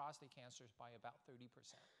aggressive prostate cancers by about 30%.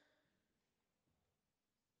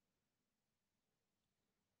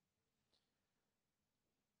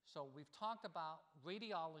 So we've talked about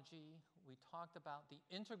radiology, we talked about the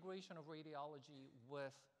integration of radiology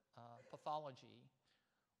with pathology.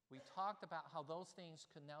 We talked about how those things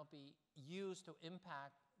can now be used to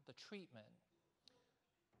impact the treatment.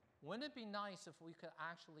 Wouldn't it be nice if we could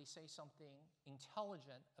actually say something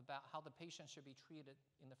intelligent about how the patient should be treated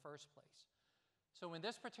in the first place? So in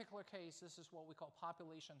this particular case, this is what we call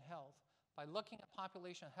population health. By looking at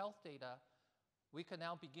population health data, we can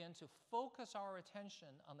now begin to focus our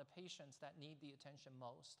attention on the patients that need the attention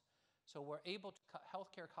most. So we're able to cut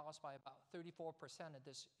healthcare costs by about 34% at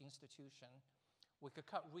this institution. We could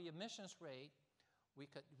cut readmissions rate. We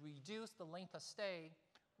could reduce the length of stay.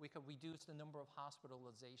 We could reduce the number of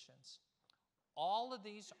hospitalizations. All of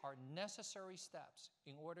these are necessary steps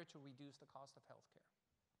in order to reduce the cost of healthcare.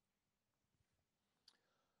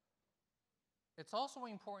 It's also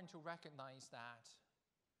important to recognize that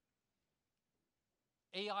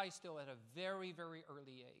AI is still at a very, very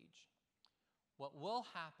early age. What will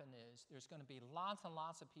happen is there's going to be lots and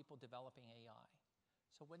lots of people developing AI.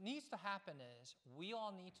 So what needs to happen is we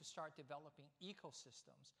all need to start developing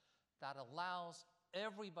ecosystems that allows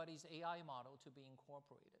everybody's AI model to be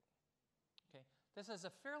incorporated. Okay? This is a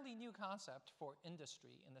fairly new concept for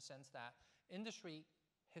industry in the sense that industry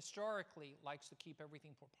historically likes to keep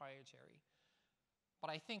everything proprietary. But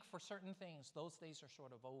I think for certain things, those days are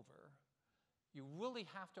sort of over. You really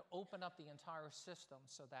have to open up the entire system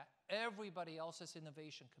so that everybody else's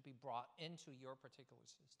innovation could be brought into your particular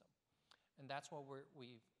system. And that's what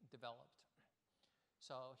we've developed.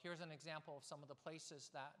 So here's an example of some of the places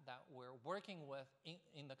that we're working with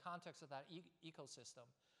in the context of that ecosystem.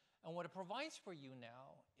 And what it provides for you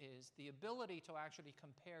now is the ability to actually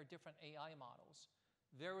compare different AI models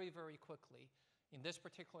very, very quickly. In this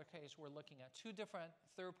particular case, we're looking at 2 different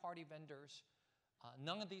third-party vendors.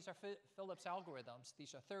 None of these are Phillips algorithms.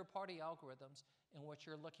 These are third-party algorithms in which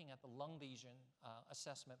you're looking at the lung lesion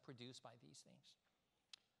assessment produced by these things.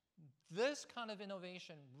 This kind of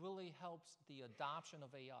innovation really helps the adoption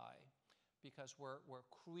of AI because we're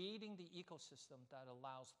creating the ecosystem that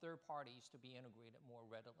allows third parties to be integrated more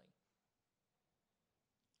readily.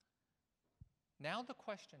 Now the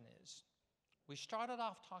question is, we started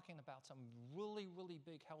off talking about some really, really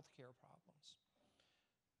big healthcare problems.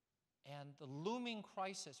 And the looming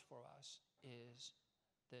crisis for us is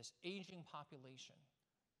this aging population.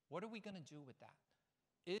 What are we going to do with that?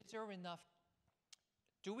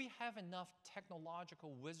 Do we have enough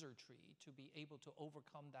technological wizardry to be able to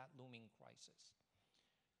overcome that looming crisis?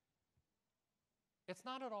 It's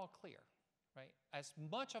not at all clear, right? As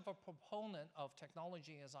much of a proponent of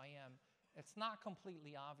technology as I am, it's not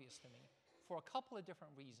completely obvious to me for a couple of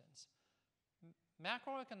different reasons.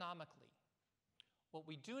 Macroeconomically, what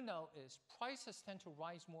we do know is prices tend to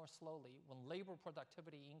rise more slowly when labor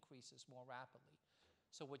productivity increases more rapidly.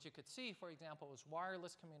 So what you could see, for example, is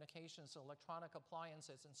wireless communications, electronic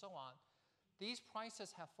appliances, and so on. These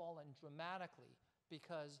prices have fallen dramatically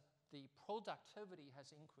because the productivity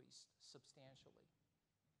has increased substantially.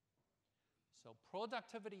 So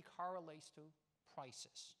productivity correlates to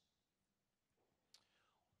prices.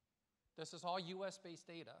 This is all US-based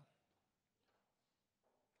data.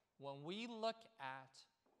 When we look at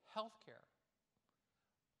healthcare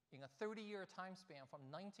in a 30-year time span from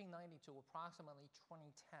 1990 to approximately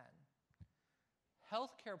 2010,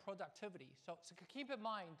 healthcare productivity, so keep in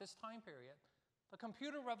mind this time period, the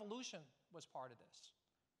computer revolution was part of this,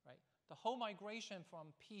 right? The whole migration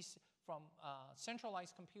from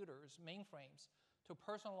centralized computers, mainframes, to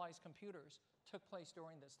personalized computers took place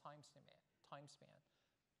during this time span.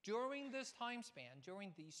 During this time span,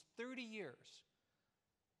 during these 30 years,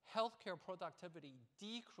 healthcare productivity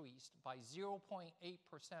decreased by 0.8%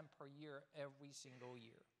 per year every single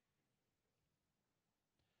year.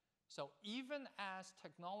 So even as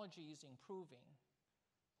technology is improving,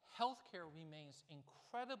 healthcare remains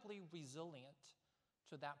incredibly resilient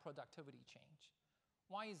to that productivity change.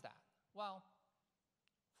 Why is that? Well,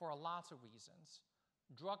 for lots of reasons.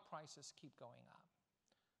 Drug prices keep going up.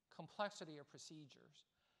 complexity of procedures.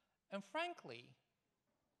 And frankly,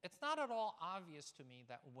 it's not at all obvious to me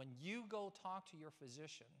that when you go talk to your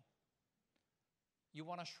physician, you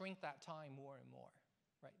want to shrink that time more and more,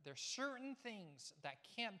 right? There's certain things that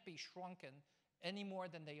can't be shrunken any more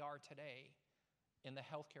than they are today in the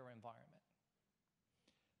healthcare environment.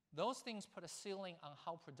 Those things put a ceiling on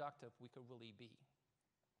how productive we could really be.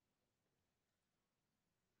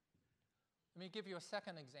 Let me give you a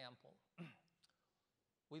second example.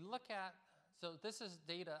 We look at, so this is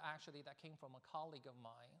data actually that came from a colleague of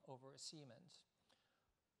mine over at Siemens.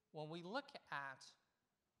 When we look at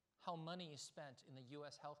how money is spent in the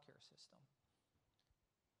US healthcare system,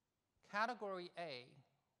 category A,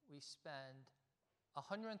 we spend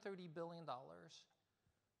 $130 billion.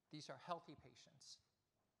 These are healthy patients.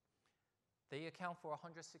 They account for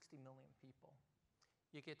 160 million people.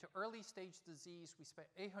 You get to early stage disease, we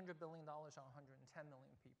spend $800 billion on 110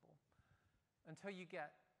 million people. Until you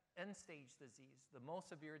get end stage disease, the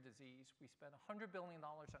most severe disease, we spend $100 billion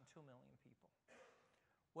on 2 million people.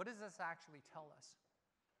 What does this actually tell us?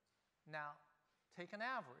 Now, take an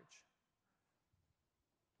average.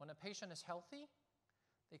 When a patient is healthy,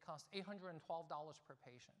 they cost $812 per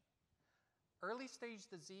patient. Early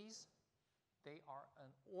stage disease, they are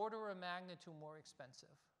an order of magnitude more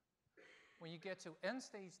expensive. When you get to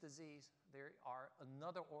end-stage disease, they are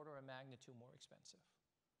another order of magnitude more expensive.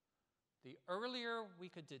 The earlier we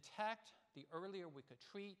could detect, the earlier we could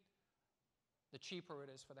treat, the cheaper it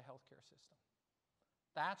is for the healthcare system.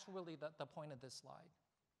 That's really the point of this slide.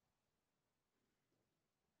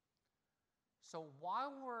 So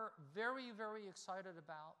while we're very, very excited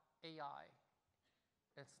about AI,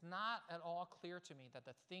 it's not at all clear to me that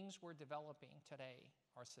the things we're developing today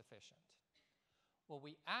are sufficient. What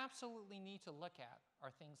we absolutely need to look at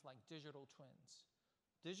are things like digital twins.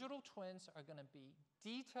 Digital twins are going to be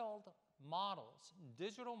detailed models,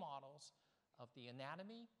 digital models of the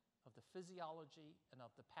anatomy, of the physiology, and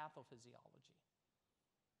of the pathophysiology.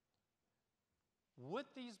 With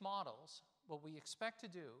these models, what we expect to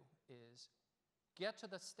do is get to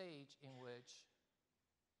the stage in which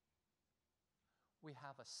we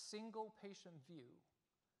have a single patient view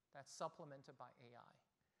that's supplemented by AI.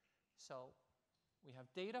 So we have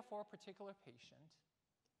data for a particular patient.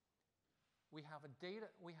 We have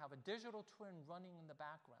a digital twin running in the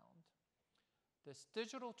background. This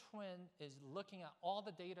digital twin is looking at all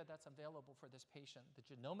the data that's available for this patient, the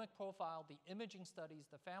genomic profile, the imaging studies,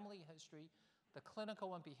 the family history, the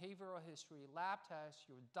clinical and behavioral history, lab tests,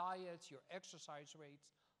 your diets, your exercise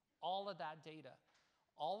rates, all of that data.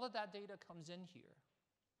 All of that data comes in here.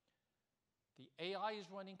 The AI is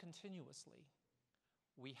running continuously.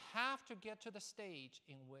 We have to get to the stage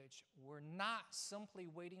in which we're not simply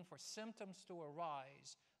waiting for symptoms to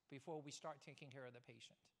arise before we start taking care of the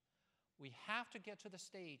patient. We have to get to the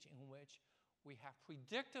stage in which we have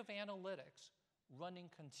predictive analytics running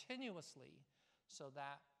continuously so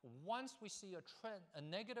that once we see a trend, a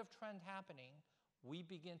negative trend happening, we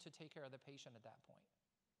begin to take care of the patient at that point.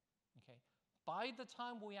 Okay? By the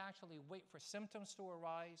time we actually wait for symptoms to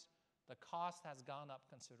arise, the cost has gone up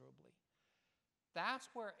considerably. That's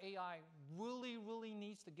where AI really, really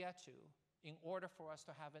needs to get to in order for us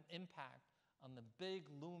to have an impact on the big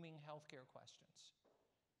looming healthcare questions.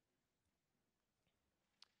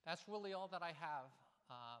 That's really all that I have.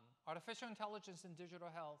 Artificial intelligence and digital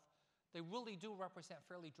health, they really do represent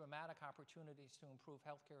fairly dramatic opportunities to improve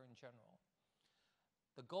healthcare in general.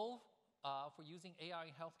 The goal for using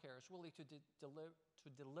AI in healthcare is really to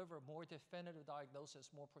deliver more definitive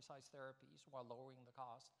diagnosis, more precise therapies while lowering the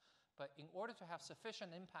cost. But in order to have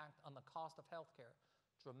sufficient impact on the cost of healthcare,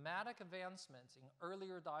 dramatic advancements in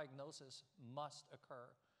earlier diagnosis must occur.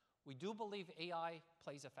 We do believe AI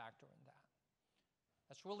plays a factor in that.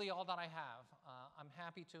 That's really all that I have. I'm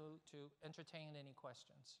happy to entertain any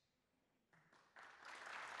questions.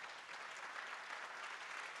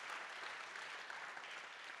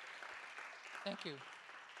 Thank you.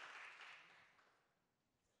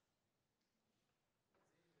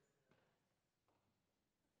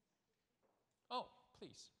 Oh,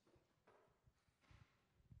 please.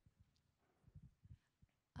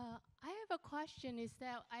 I have a question is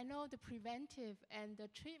that I know the preventive and the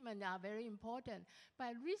treatment are very important,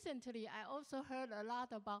 but recently I also heard a lot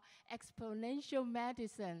about exponential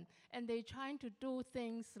medicine, and they're trying to do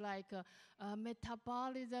things like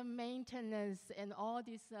metabolism maintenance and all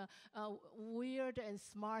this weird and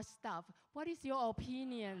smart stuff. What is your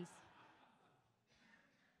opinions?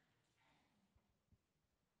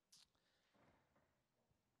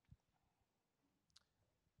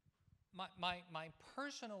 My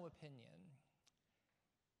personal opinion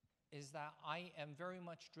is that I am very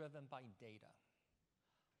much driven by data.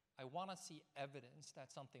 I want to see evidence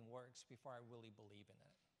that something works before I really believe in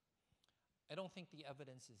it. I don't think the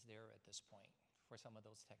evidence is there at this point for some of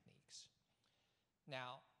those techniques.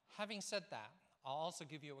 Now, having said that, I'll also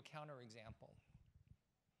give you a counterexample.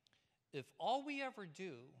 If all we ever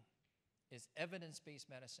do is evidence-based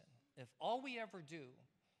medicine, if all we ever do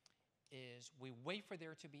is we wait for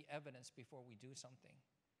there to be evidence before we do something,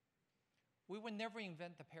 we would never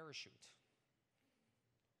invent the parachute,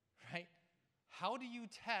 right? How do you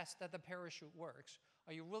test that the parachute works?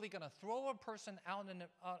 Are you really going to throw a person out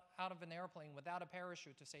of an airplane without a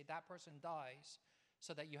parachute to say that person dies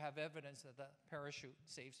so that you have evidence that the parachute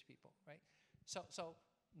saves people, right? So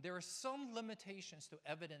there are some limitations to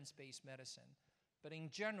evidence-based medicine, but in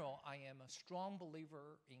general, I am a strong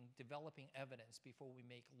believer in developing evidence before we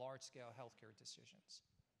make large-scale healthcare decisions.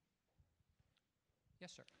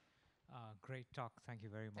 Yes, sir. Great talk. Thank you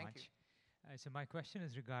very much. Thank you. So my question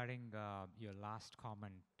is regarding your last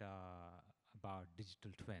comment about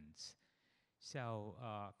digital twins. So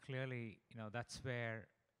clearly, that's where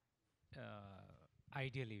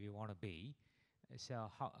ideally we want to be.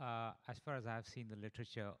 So how, as far as I've seen the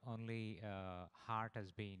literature, only heart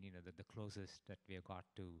has been, the closest that we have got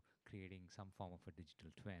to creating some form of a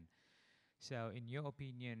digital twin. So in your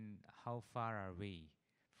opinion, how far are we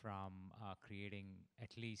from creating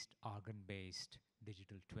at least organ-based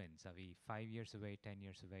digital twins? Are we 5 years away, 10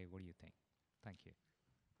 years away? What do you think? Thank you.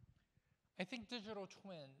 I think digital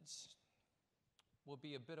twins will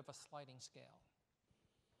be a bit of a sliding scale.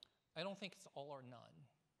 I don't think it's all or none.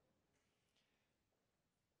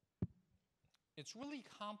 It's really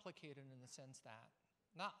complicated in the sense that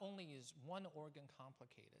not only is one organ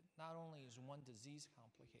complicated, not only is one disease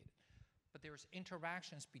complicated, but there's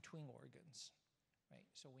interactions between organs, right?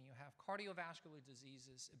 So when you have cardiovascular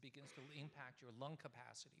diseases, it begins to impact your lung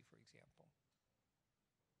capacity, for example.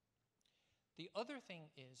 The other thing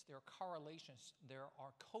is there are correlations, there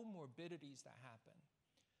are comorbidities that happen.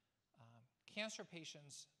 Cancer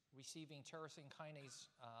patients receiving tyrosine kinase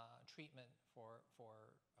treatment for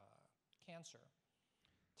cancer,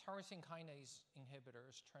 tyrosine kinase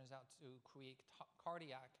inhibitors turns out to create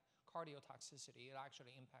cardiotoxicity. It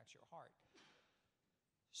actually impacts your heart.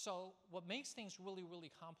 So what makes things really,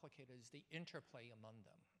 really complicated is the interplay among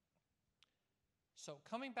them. So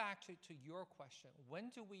coming back to your question,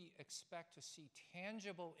 when do we expect to see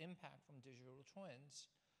tangible impact from digital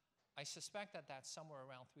twins? I suspect that that's somewhere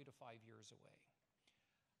around 3 to 5 years away.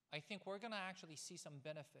 I think we're going to actually see some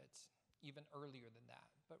benefits even earlier than that,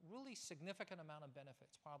 but really significant amount of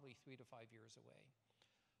benefits probably 3 to 5 years away.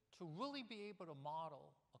 To really be able to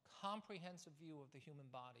model a comprehensive view of the human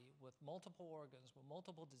body with multiple organs, with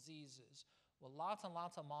multiple diseases, with lots and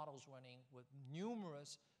lots of models running, with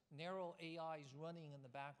numerous narrow AIs running in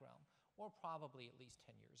the background, we're probably at least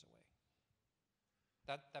 10 years away.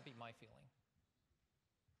 That'd be my feeling.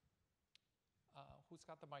 Who's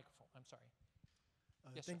got the microphone? I'm sorry.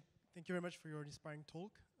 Yes, sir. Thank you very much for your inspiring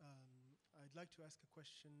talk. I'd like to ask a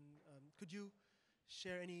question. Could you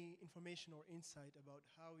share any information or insight about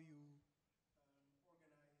how you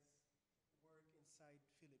organize work inside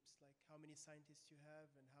Philips? Like how many scientists you have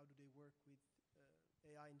and how do they work with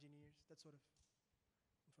AI engineers, that sort of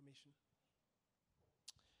information?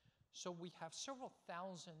 So we have several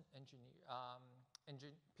thousand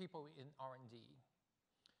people in R&D.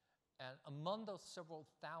 And among those several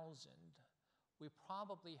thousand, we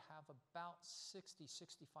probably have about 65%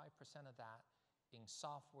 of that in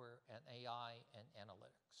software and AI and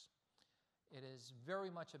analytics. It is very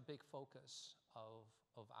much a big focus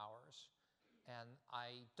of ours. And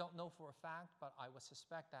I don't know for a fact, but I would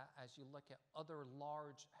suspect that as you look at other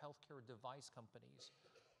large healthcare device companies,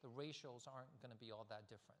 the ratios aren't going to be all that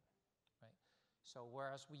different, right? So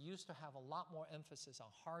whereas we used to have a lot more emphasis on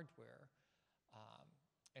hardware,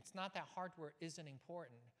 it's not that hardware isn't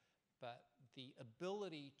important, but the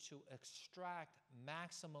ability to extract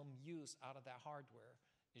maximum use out of that hardware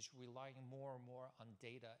is relying more and more on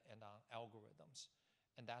data and on algorithms.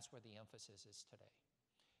 And that's where the emphasis is today.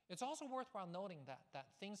 It's also worthwhile noting that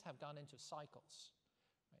things have gone into cycles,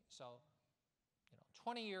 right? So,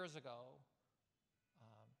 20 years ago,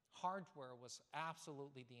 hardware was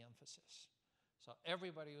absolutely the emphasis. So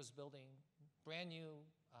everybody was building brand new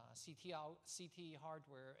CT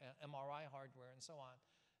hardware, MRI hardware, and so on.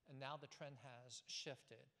 And now the trend has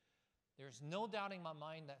shifted. There's no doubt in my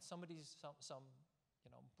mind that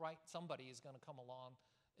bright somebody is going to come along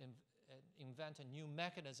and invent a new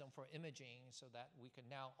mechanism for imaging so that we can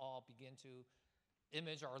now all begin to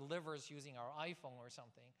image our livers using our iPhone or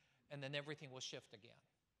something, and then everything will shift again.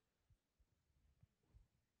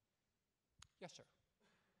 Yes, sir.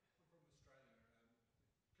 From Australia,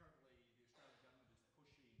 currently the Australian government is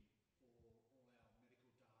pushing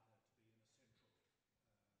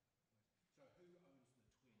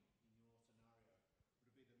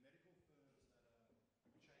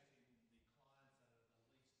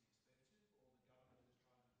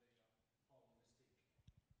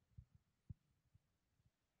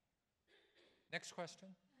Next question.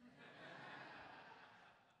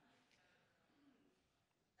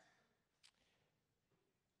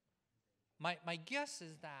 My guess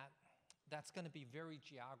is that that's going to be very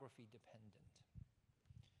geography dependent.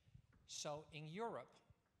 So in Europe,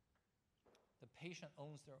 the patient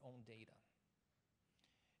owns their own data.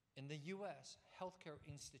 In the US, healthcare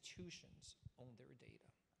institutions own their data.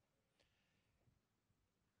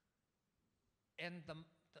 And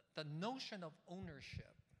the notion of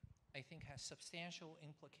ownership, I think, has substantial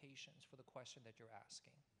implications for the question that you're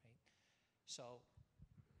asking, right? So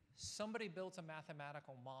somebody builds a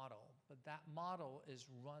mathematical model, but that model is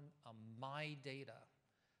run on my data.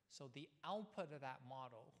 So the output of that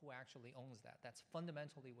model, who actually owns that? That's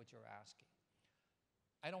fundamentally what you're asking.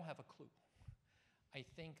 I don't have a clue. I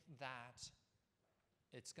think that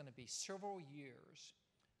it's going to be several years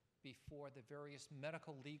before the various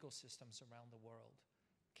medical legal systems around the world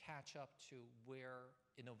catch up to where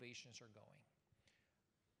innovations are going.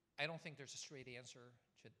 I don't think there's a straight answer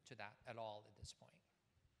to that at all at this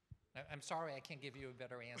point. I'm sorry I can't give you a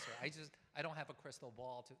better answer. I don't have a crystal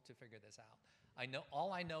ball to figure this out.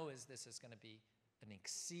 All I know is this is going to be an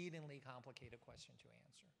exceedingly complicated question to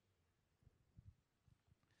answer.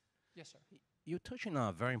 Yes, sir. You touched on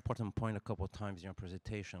a very important point a couple of times in your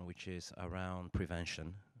presentation, which is around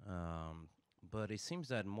prevention. But it seems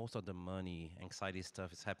that most of the money, anxiety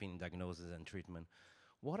stuff is happening in diagnosis and treatment.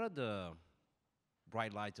 What are the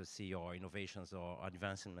bright lights you see, or innovations or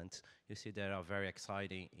advancements you see that are very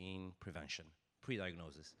exciting in prevention,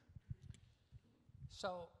 pre-diagnosis?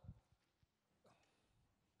 So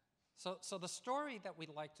the story that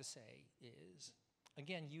we'd like to say is,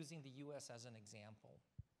 again, using the US as an example.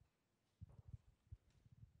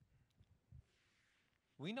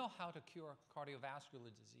 We know how to cure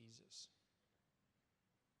cardiovascular diseases.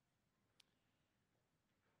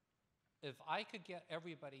 If I could get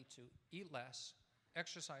everybody to eat less,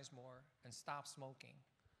 exercise more, and stop smoking,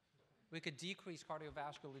 we could decrease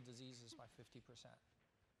cardiovascular diseases by 50%.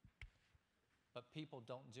 But people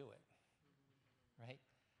don't do it, right?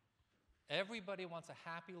 Everybody wants a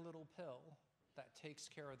happy little pill that takes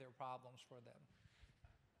care of their problems for them.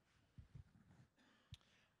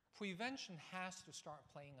 Prevention has to start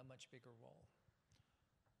playing a much bigger role.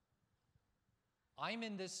 I'm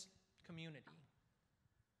in this community.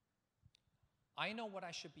 I know what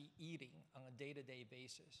I should be eating on a day-to-day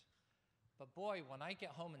basis. But boy, when I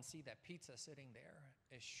get home and see that pizza sitting there,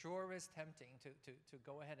 it sure is tempting to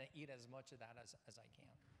go ahead and eat as much of that as I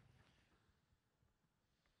can.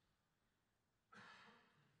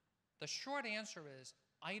 The short answer is,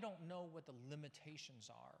 I don't know what the limitations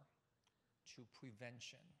are to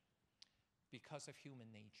prevention because of human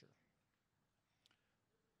nature.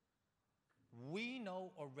 We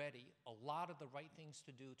know already a lot of the right things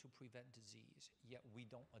to do to prevent disease, yet we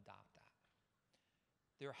don't adopt that.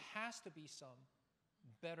 There has to be some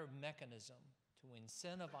better mechanism to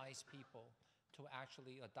incentivize people to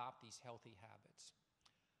actually adopt these healthy habits.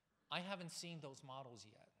 I haven't seen those models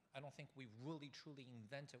yet. I don't think we've really truly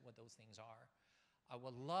invented what those things are. I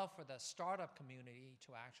would love for the startup community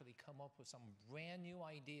to actually come up with some brand new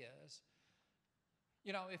ideas.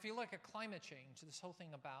 You know, if you look at climate change, this whole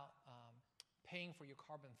thing about paying for your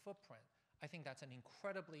carbon footprint, I think that's an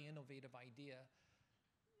incredibly innovative idea.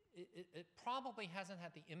 It probably hasn't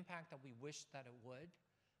had the impact that we wish that it would,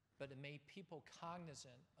 but it made people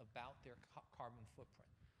cognizant about their carbon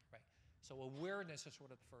footprint, right? So awareness is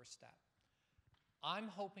sort of the first step. I'm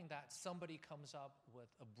hoping that somebody comes up with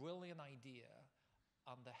a brilliant idea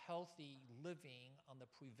on the healthy living, on the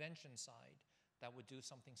prevention side, that would do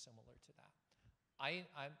something similar to that.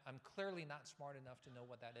 I'm clearly not smart enough to know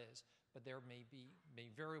what that is, but there may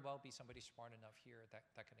very well be somebody smart enough here that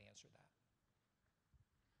can answer that.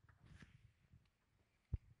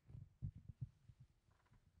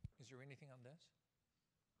 Is there anything on this?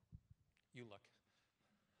 You look.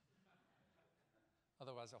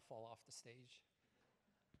 Otherwise, I'll fall off the stage.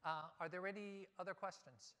 Are there any other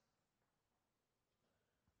questions?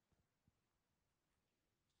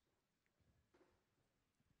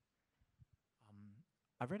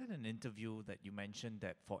 I read in an interview that you mentioned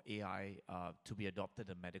that for AI to be adopted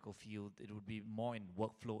in the medical field, it would be more in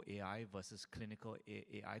workflow AI versus clinical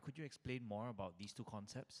AI. Could you explain more about these two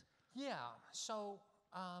concepts? Yeah, so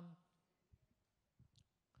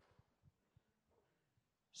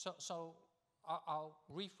I'll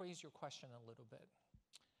rephrase your question a little bit.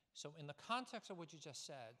 So in the context of what you just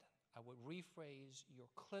said, I would rephrase your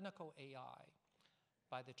clinical AI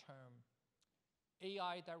by the term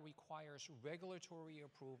AI that requires regulatory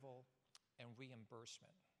approval and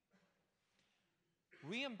reimbursement.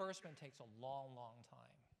 Reimbursement takes a long, long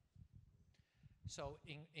time. So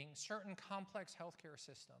in certain complex healthcare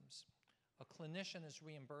systems, a clinician is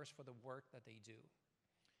reimbursed for the work that they do.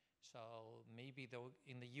 So maybe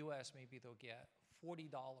in the US, maybe they'll get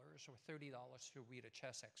 $40 or $30 to read a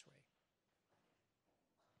chest x-ray.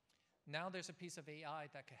 Now there's a piece of AI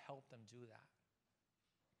that can help them do that.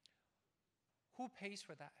 Who pays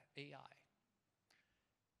for that AI?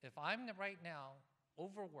 If I'm right now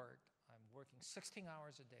overworked, I'm working 16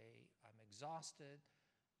 hours a day, I'm exhausted,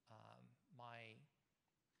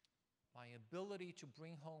 my ability to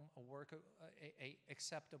bring home a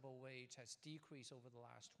acceptable wage has decreased over the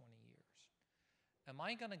last 20 years. Am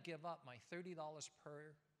I going to give up my $30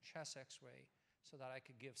 per chest x-ray so that I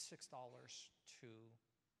could give $6 to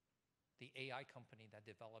the AI company that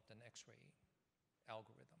developed an x-ray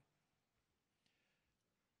algorithm?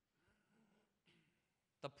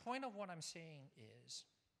 The point of what I'm saying is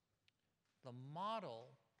the model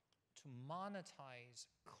to monetize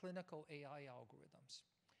clinical AI algorithms,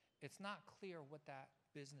 it's not clear what that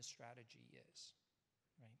business strategy is,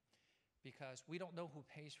 right? Because we don't know who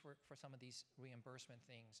pays for some of these reimbursement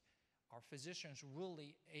things. Are physicians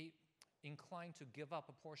really inclined to give up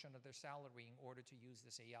a portion of their salary in order to use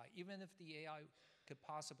this AI, even if the AI could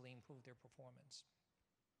possibly improve their performance?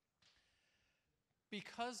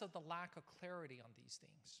 Because of the lack of clarity on these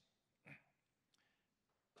things,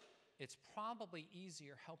 it's probably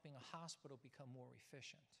easier helping a hospital become more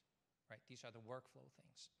efficient, right? These are the workflow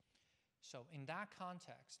things. So in that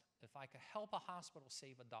context, if I could help a hospital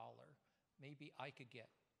save $1, maybe I could get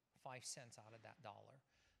 5 cents out of that dollar.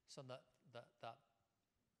 So the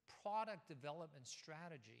product development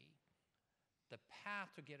strategy, the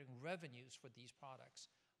path to getting revenues for these products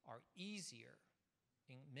are easier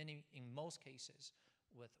in most cases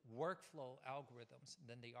with workflow algorithms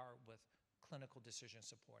than they are with clinical decision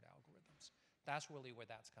support algorithms. That's really where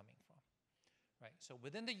that's coming from, right? So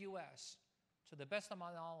within the US, to the best of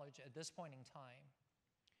my knowledge at this point in time,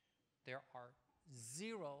 there are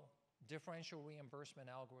 0 differential reimbursement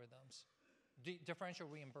algorithms, differential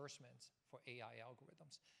reimbursements for AI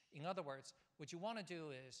algorithms. In other words, what you want to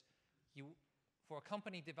do is, for a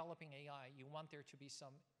company developing AI, you want there to be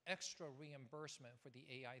some extra reimbursement for the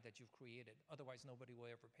AI that you've created. Otherwise, nobody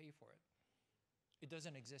will ever pay for it. It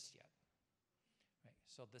doesn't exist yet. Right?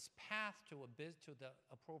 So this path to the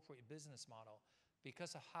appropriate business model,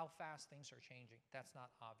 because of how fast things are changing, that's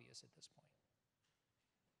not obvious at this point.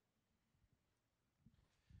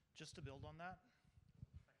 Just to build on that,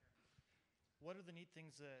 what are the neat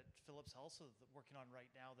things that Philips Health is working on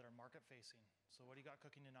right now that are market-facing? So what do you got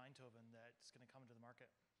cooking in Eindhoven that's going to come into the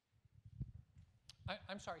market?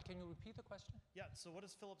 I'm sorry, can you repeat the question? Yeah, so what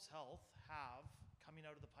does Philips Health have coming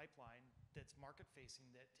out of the pipeline that's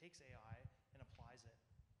market-facing that takes AI and applies it?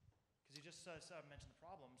 Because you just mentioned the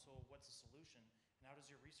problem, so what's the solution? And how does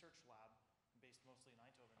your research lab, based mostly in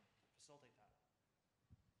Eindhoven, facilitate that?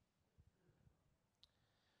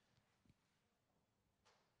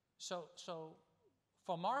 So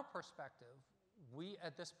from our perspective, we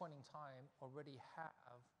at this point in time already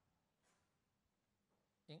have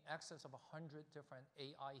in excess of 100 different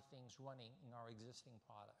AI things running in our existing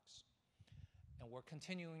products. And we're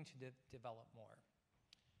continuing to develop more.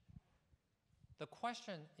 The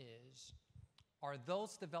question is, are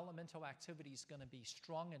those developmental activities going to be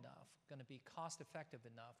strong enough, going to be cost-effective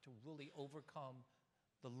enough to really overcome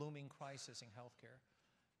the looming crisis in healthcare?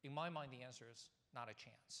 In my mind, the answer is not a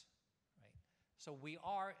chance, right? So we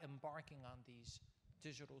are embarking on these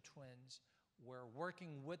digital twins. We're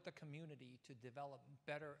working with the community to develop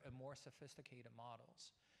better and more sophisticated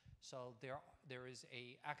models. So there is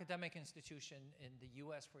an academic institution in the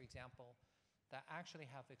US, for example, that actually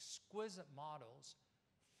have exquisite models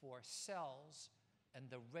for cells and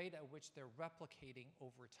the rate at which they're replicating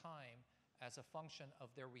over time as a function of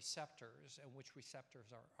their receptors and which receptors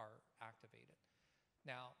are activated.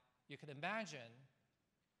 Now, you can imagine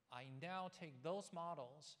I now take those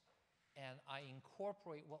models and I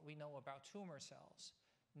incorporate what we know about tumor cells.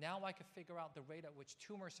 Now I can figure out the rate at which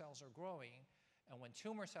tumor cells are growing, and when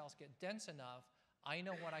tumor cells get dense enough, I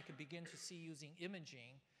know what I could begin to see using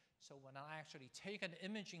imaging. So when I actually take an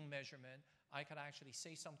imaging measurement, I can actually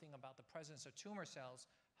say something about the presence of tumor cells,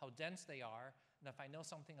 how dense they are, and if I know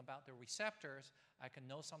something about the receptors, I can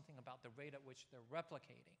know something about the rate at which they're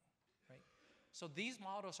replicating, right? So these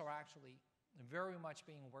models are actually very much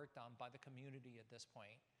being worked on by the community at this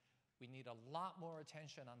point. We need a lot more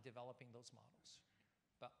attention on developing those models.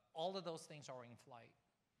 But all of those things are in flight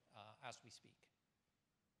as we speak.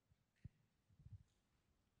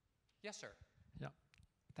 Yes, sir. Yeah,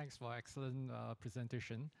 thanks for excellent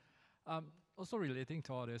presentation. Also relating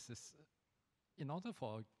to all this is, in order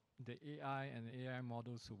for the AI and AI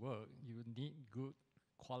models to work, you need good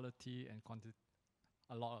quality and quantity,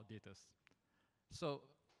 a lot of data. So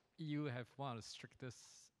you have one of the strictest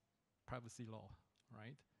privacy law,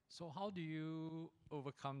 right? So how do you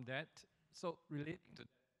overcome that? So relating to that,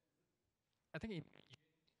 I think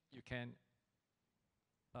you can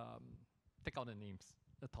take out the names,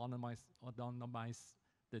 anonymize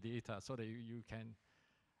the data so that you can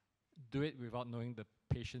do it without knowing the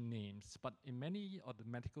patient names. But in many of the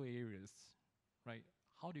medical areas, right,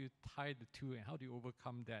 how do you tie the two and how do you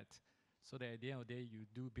overcome that so that at the end of the day you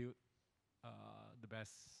do build the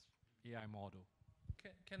best AI model?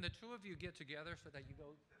 Can the two of you get together so that you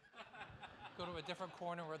go to a different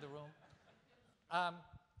corner of the room?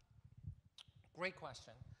 Great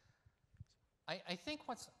question. I think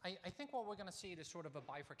what we're going to see is sort of a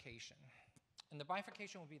bifurcation. And the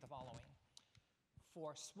bifurcation will be the following.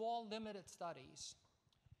 For small, limited studies,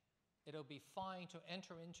 it'll be fine to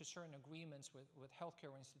enter into certain agreements with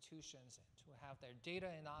healthcare institutions to have their data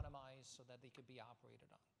anonymized so that they could be operated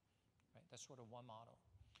on. Right? That's sort of one model.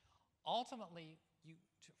 Ultimately,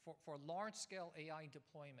 for large-scale AI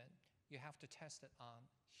deployment, you have to test it on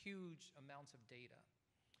huge amounts of data.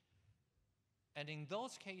 And in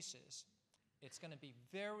those cases, it's going to be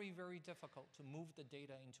very, very difficult to move the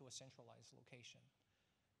data into a centralized location.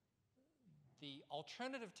 The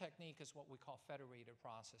alternative technique is what we call federated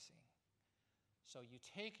processing. So you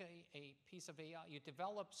take a piece of AI, you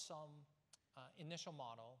develop some initial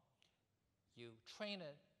model, you train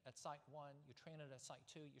it at site 1, you train it at site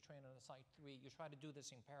 2, you train it at site 3, you try to do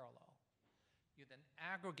this in parallel. You then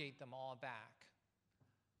aggregate them all back.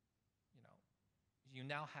 You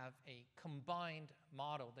now have a combined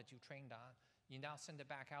model that you trained on. You now send it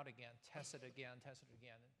back out again, test it again,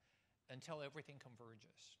 until everything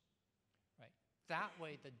converges. Right? That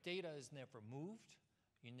way, the data is never moved.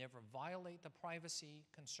 You never violate the privacy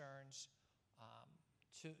concerns.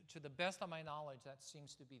 To the best of my knowledge, that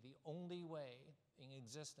seems to be the only way in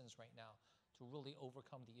existence right now to really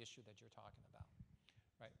overcome the issue that you're talking about.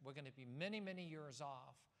 Right? We're going to be many, many years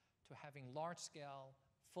off to having large-scale,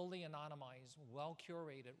 fully anonymized,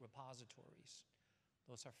 well-curated repositories.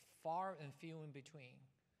 Those are far and few in between.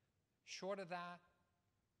 Short of that,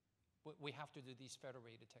 we have to do these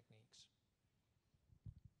federated techniques.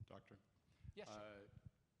 Doctor? Yes, sir.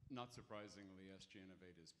 Not surprisingly,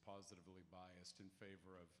 SGInnovate is positively biased in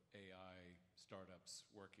favor of AI startups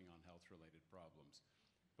working on health-related problems.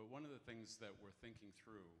 But one of the things that we're thinking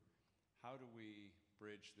through, how do we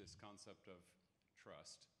bridge this concept of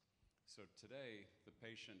trust? So today, the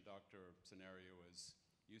patient-doctor scenario is,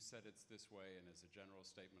 you said it's this way, and as a general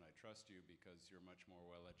statement, I trust you because you're much more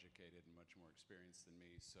well-educated and much more experienced than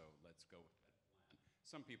me, so let's go with that plan.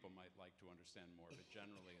 Some people might like to understand more, but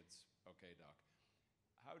generally it's, okay, doc.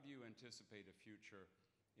 How do you anticipate a future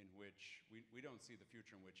in which, we don't see the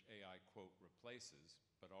future in which AI, quote, replaces,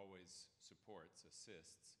 but always supports,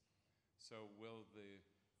 assists. So will the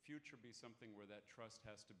future be something where that trust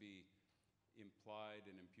has to be implied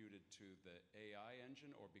and imputed to the AI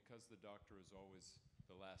engine, or because the doctor is always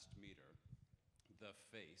the last meter, the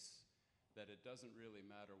face, that it doesn't really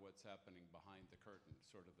matter what's happening behind the curtain,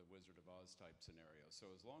 sort of the Wizard of Oz type scenario.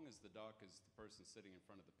 So as long as the doc is the person sitting in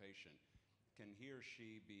front of the patient, can he or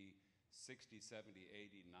she be 60, 70,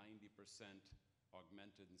 80, 90%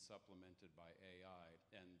 augmented and supplemented by AI,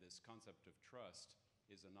 and this concept of trust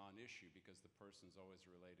is a non-issue because the person's always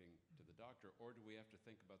relating to the doctor, or do we have to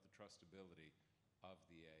think about the trustability of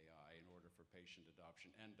the AI in order for patient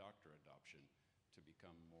adoption and doctor adoption to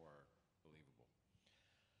become more believable?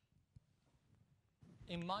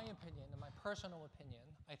 In my opinion, in my personal opinion,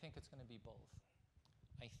 I think it's going to be both.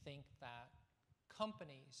 I think that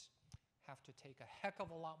companies have to take a heck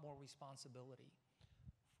of a lot more responsibility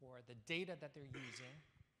for the data that they're using,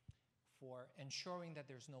 for ensuring that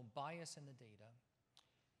there's no bias in the data,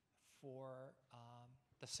 for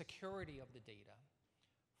the security of the data,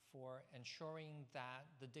 for ensuring that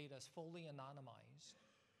the data is fully anonymized,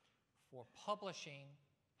 for publishing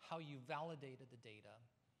how you validated the data,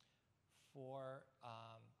 for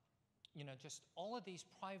just all of these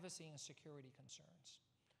privacy and security concerns.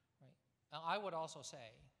 Right? Now, I would also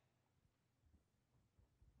say,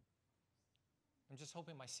 I'm just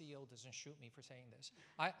hoping my CEO doesn't shoot me for saying this.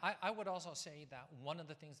 I would also say that one of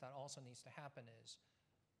the things that also needs to happen is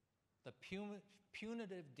the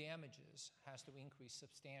punitive damages has to increase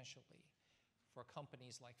substantially for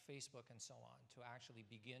companies like Facebook and so on to actually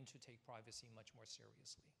begin to take privacy much more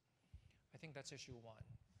seriously. I think that's issue one,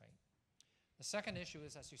 right? The second issue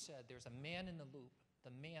is, as you said, there's a man in the loop.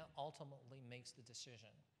 The man ultimately makes the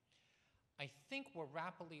decision. I think we're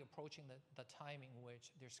rapidly approaching the time in which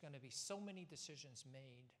there's going to be so many decisions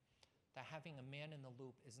made that having a man in the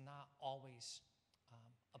loop is not always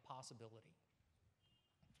a possibility.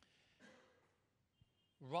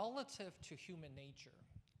 Relative to human nature,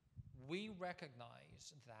 we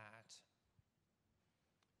recognize that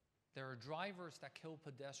there are drivers that kill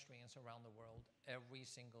pedestrians around the world every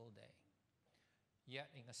single day. Yet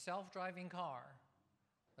in a self-driving car,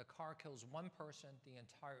 the car kills one person, the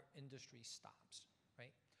entire industry stops,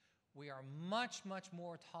 right? We are much, much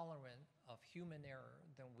more tolerant of human error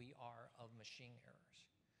than we are of machine errors.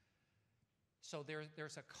 So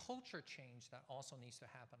there's a culture change that also needs to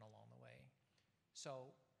happen along the way.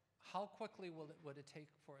 So how quickly would it take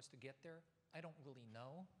for us to get there? I don't really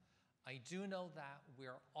know. I do know that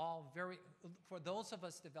we're all for those of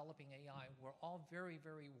us developing AI, we're all very,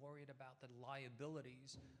 very worried about the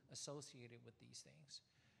liabilities associated with these things.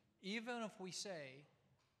 Even if we say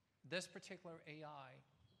this particular AI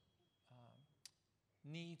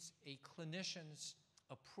needs a clinician's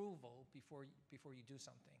approval before you do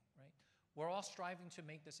something, right? We're all striving to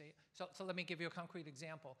make this so let me give you a concrete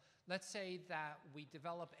example. Let's say that we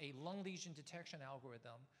develop a lung lesion detection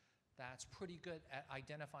algorithm that's pretty good at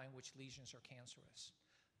identifying which lesions are cancerous.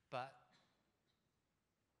 But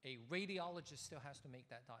a radiologist still has to make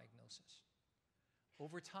that diagnosis.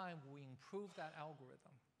 Over time, we improve that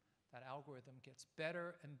algorithm. That algorithm gets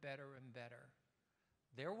better and better and better.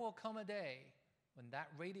 There will come a day when that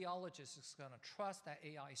radiologist is going to trust that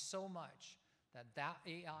AI so much that that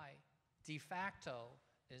AI de facto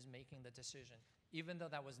is making the decision, even though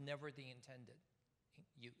that was never the intended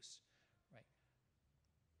use.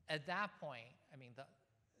 At that point, I mean,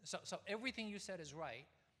 so everything you said is right,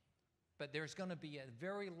 but there's going to be a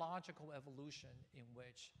very logical evolution in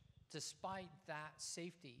which, despite that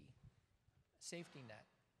safety net,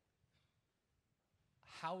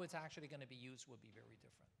 how it's actually going to be used will be very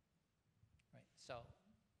different, right? So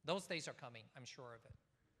those days are coming, I'm sure of it.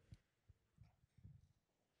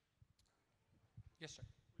 Yes, sir.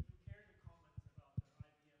 Would you care to comment about the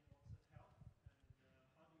IBM Watson Health,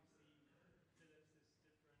 and how do you see Philips' different capability and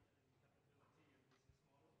business model?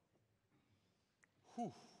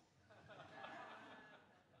 Whew.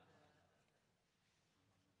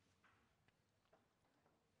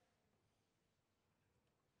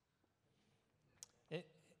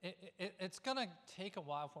 It's going to take a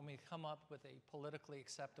while for me to come up with a politically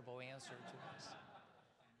acceptable answer to this.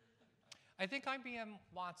 I think IBM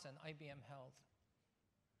Watson, IBM Health,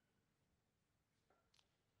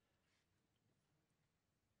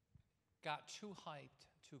 got too hyped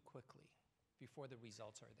too quickly before the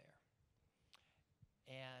results are there.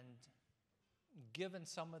 And given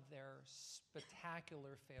some of their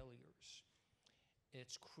spectacular failures,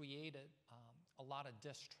 it's created a lot of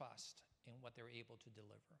distrust in what they're able to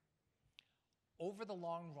deliver. Over the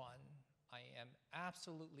long run, I am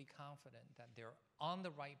absolutely confident that they're on the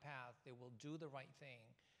right path, they will do the right thing,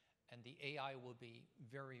 and the AI will be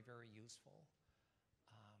very, very useful.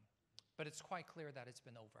 But it's quite clear that it's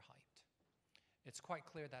been overhyped. It's quite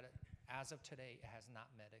clear that as of today, it has not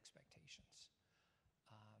met expectations.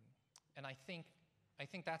 And I think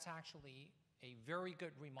that's actually a very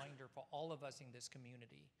good reminder for all of us in this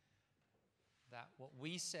community that what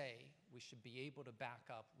we say, we should be able to back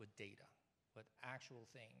up with data, with actual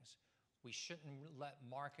things. We shouldn't let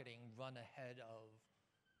marketing run ahead of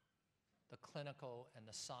the clinical and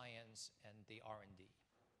the science and the R&D.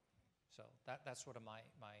 So that's sort of my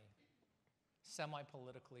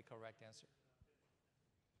semi-politically correct answer.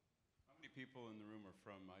 How many people in the room are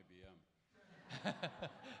from IBM?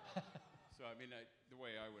 So I mean, the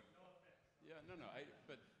way I would, yeah, no,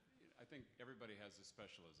 but I think everybody has a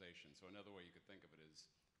specialization. So another way you could think of it is,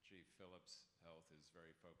 gee, Philips Health is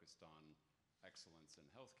very focused on excellence in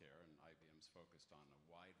healthcare, and IBM's focused on a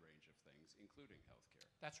wide range of things, including healthcare.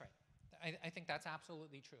 That's right. I think that's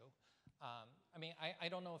absolutely true. I mean, I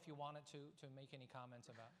don't know if you wanted to make any comments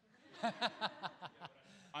about.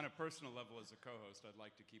 On a personal level, as a co-host, I'd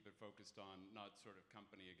like to keep it focused on not sort of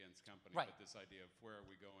company against company, right, but this idea of where are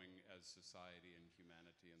we going as society and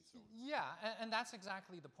humanity and so on. Yeah, and that's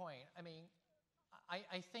exactly the point. I mean,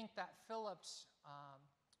 I think that Philips,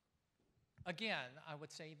 again, I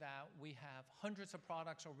would say that we have hundreds of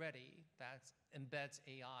products already that embeds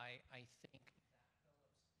AI. I think that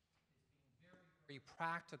Philips is being very, very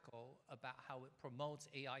practical about how it promotes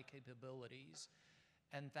AI capabilities,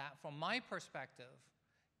 and that from my perspective,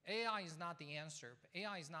 AI is not the answer.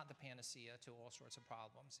 AI is not the panacea to all sorts of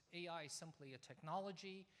problems. AI is simply a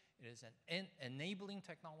technology. It is an enabling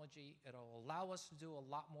technology. It'll allow us to do a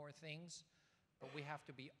lot more things, but we have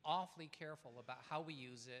to be awfully careful about how we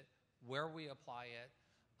use it, where we apply it,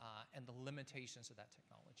 and the limitations of that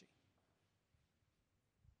technology.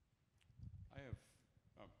 I have,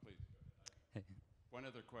 oh, please. one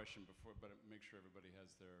other question before, but make sure everybody has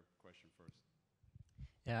their question first.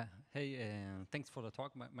 Yeah, hey, thanks for the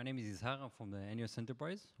talk. My name is Izhar. I'm from the NUS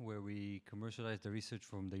Enterprise, where we commercialize the research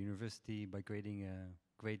from the university by creating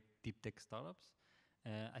great deep tech startups.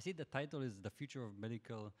 I see the title is The Future of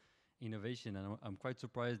Medical Innovation, and I'm quite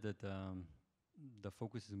surprised that the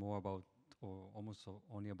focus is more about, or almost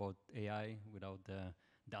only about AI without the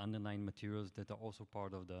underlying materials that are also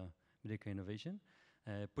part of the medical innovation.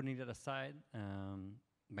 Putting that aside,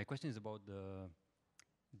 my question is about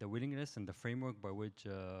the willingness and the framework by which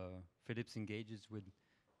Philips engages with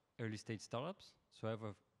early stage startups. So I have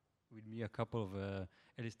with me a couple of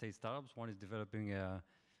early stage startups. One is developing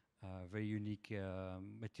very unique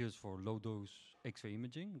materials for low dose X-ray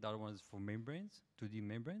imaging. The other one is for membranes, 2D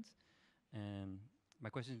membranes. And my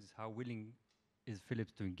question is, how willing is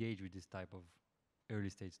Philips to engage with this type of early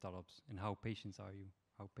stage startups, and how patient are you?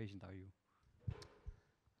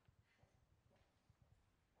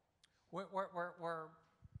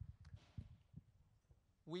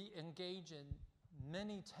 We engage in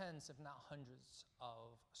many tens, if not hundreds,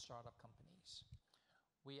 of startup companies.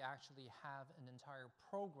 We actually have an entire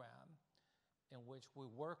program in which we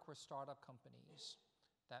work with startup companies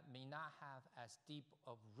that may not have as deep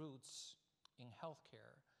of roots in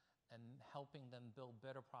healthcare and helping them build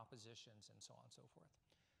better propositions and so on and so forth.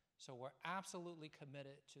 So we're absolutely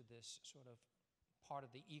committed to this sort of part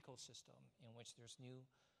of the ecosystem in which there's new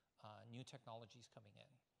technologies coming in.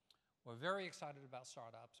 We're very excited about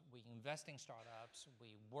startups. We invest in startups.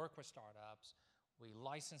 We work with startups. We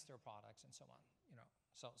license their products and so on. You know,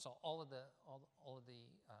 so all of the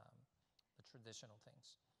traditional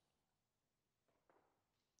things.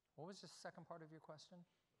 What was the second part of your question?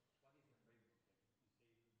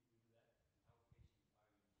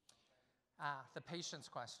 The patient's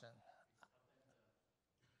question.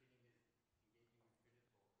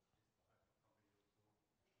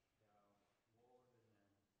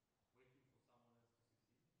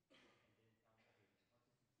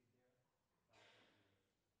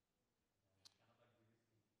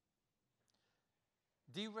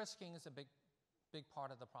 De-risking is a big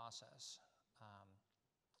part of the process.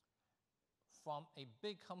 From a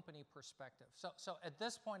big company perspective. So at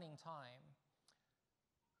this point in time,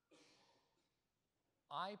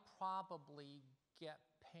 I probably get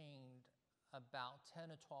pinged about 10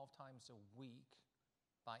 to 12 times a week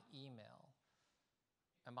by email.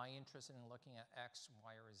 Am I interested in looking at X,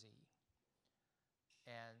 Y, or Z?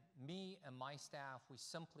 And me and my staff, we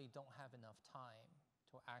simply don't have enough time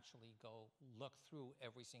to actually go look through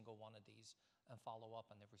every single one of these and follow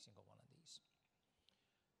up on every single one of these.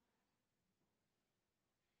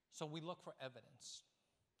 So we look for evidence,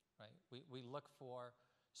 right? We look for,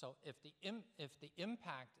 so if the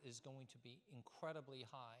impact is going to be incredibly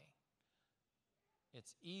high,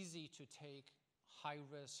 it's easy to take high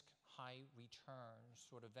risk, high return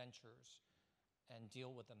sort of ventures and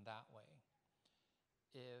deal with them that way.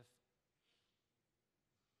 If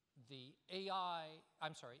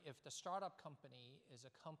if the startup company is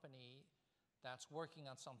a company that's working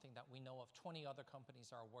on something that we know of 20 other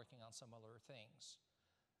companies are working on similar things,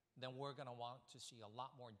 then we're going to want to see a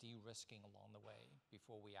lot more de-risking along the way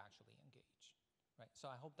before we actually engage, right? So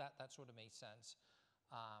I hope that sort of made sense.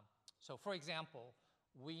 So for example,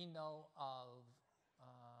 we know of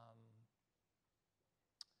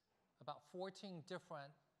about 14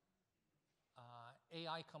 different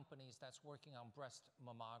AI companies that's working on breast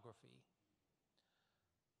mammography.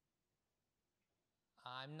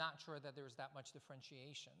 I'm not sure that there's that much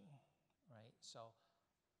differentiation, right? So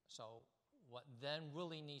what then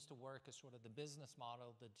really needs to work is sort of the business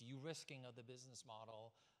model, the de-risking of the business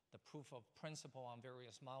model, the proof of principle on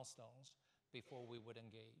various milestones before we would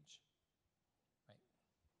engage, right?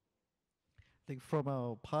 I think from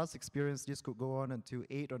our past experience, this could go on until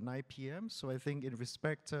 8 or 9 p.m. So I think in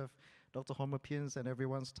respect of Dr. Homer Pien's and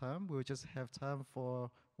everyone's time, we'll just have time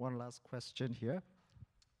for one last question here.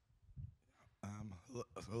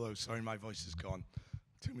 Hello, sorry, my voice is gone.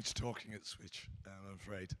 Too much talking at Switch, I'm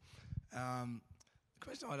afraid. The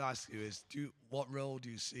question I'd ask you is, what role do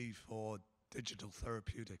you see for digital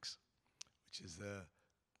therapeutics, which is the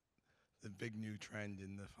big new trend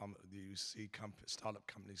in you see startup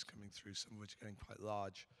companies coming through, some of which are getting quite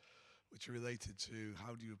large, which are related to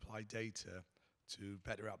how do you apply data to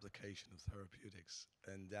better application of therapeutics?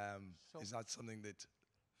 And is that something that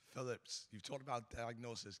Philips, you've talked about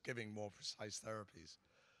diagnosis, giving more precise therapies,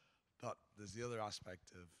 but there's the other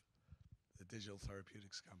aspect of the digital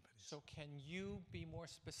therapeutics companies. So can you be more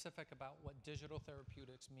specific about what digital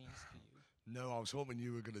therapeutics means to you? No, I was hoping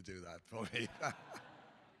you were going to do that for me.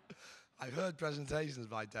 I've heard presentations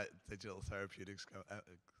by digital therapeutics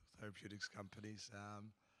therapeutics companies.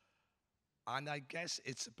 And I guess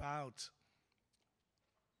it's about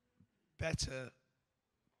better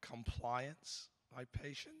compliance by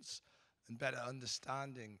patients and better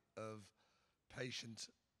understanding of patient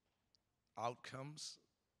outcomes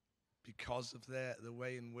because of the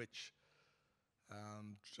way in which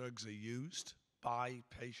drugs are used by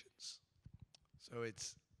patients. So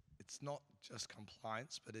it's not just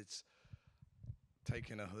compliance, but it's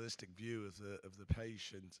taking a holistic view of the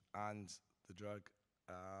patient and the drug,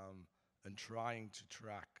 and trying to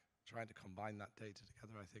combine that data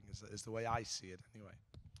together, I think, is the way I see it anyway.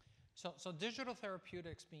 So digital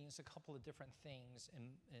therapeutics means a couple of different things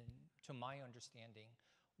to my understanding.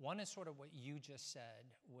 One is sort of what you just said,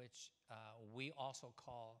 which we also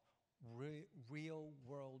call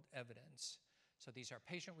real-world evidence. So these are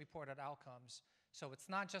patient-reported outcomes. So it's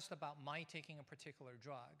not just about my taking a particular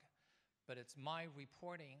drug, but it's my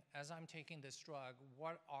reporting, as I'm taking this drug,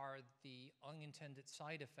 what are the unintended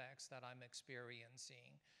side effects that I'm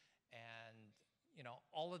experiencing, and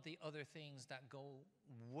all of the other things that go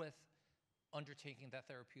with undertaking that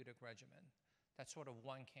therapeutic regimen. That's sort of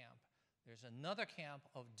one camp. There's another camp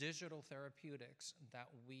of digital therapeutics that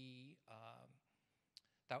we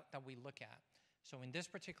look at. So in this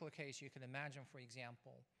particular case, you can imagine, for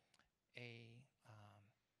example, in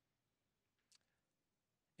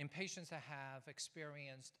patients that have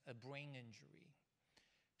experienced a brain injury.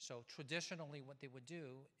 So traditionally what they would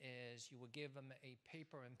do is you would give them a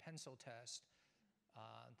paper and pencil test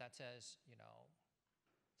that says,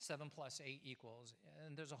 7 + 8 equals,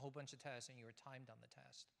 and there's a whole bunch of tests and you're timed on the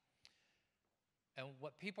test. And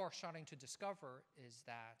what people are starting to discover is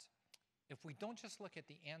that if we don't just look at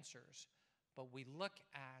the answers, but we look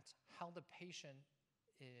at how the patient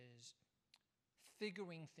is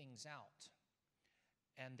figuring things out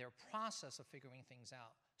and their process of figuring things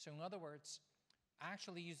out. So in other words,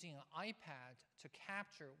 actually using an iPad to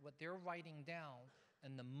capture what they're writing down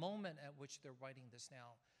and the moment at which they're writing this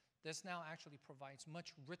down. This now actually provides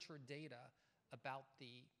much richer data about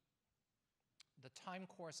the time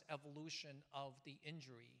course evolution of the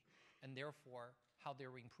injury and therefore how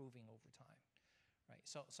they're improving over time. Right?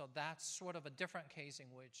 So that's sort of a different case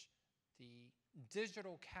in which the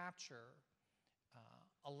digital capture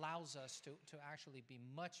allows us to actually be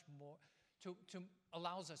much more,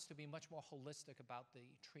 allows us to be much more holistic about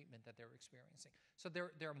the treatment that they're experiencing. So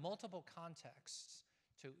there are multiple contexts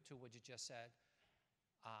to what you just said.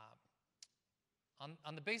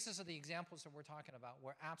 On the basis of the examples that we're talking about,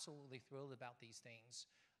 we're absolutely thrilled about these things.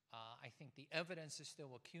 I think the evidence is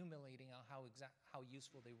still accumulating on how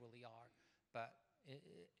useful they really are, but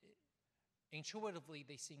intuitively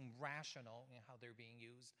they seem rational in how they're being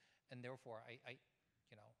used, and therefore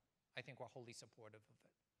I think we're wholly supportive of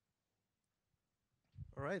it.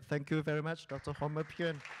 All right, thank you very much, Dr. Homer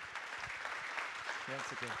Pien.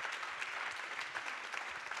 Once again.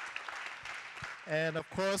 And of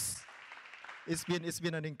course, it's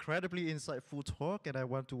been an incredibly insightful talk, and I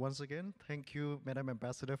want to once again thank you, Madam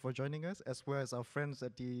Ambassador, for joining us, as well as our friends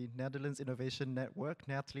at the Netherlands Innovation Network,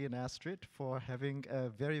 Natalie and Astrid, for having a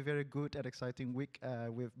very, very good and exciting week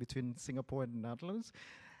between Singapore and the Netherlands.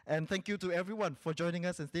 And thank you to everyone for joining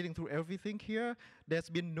us and staying through everything here. There's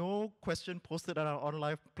been no question posted on our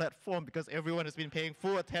online platform because everyone has been paying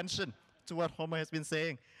full attention to what Homer has been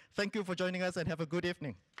saying. Thank you for joining us and have a good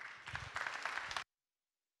evening.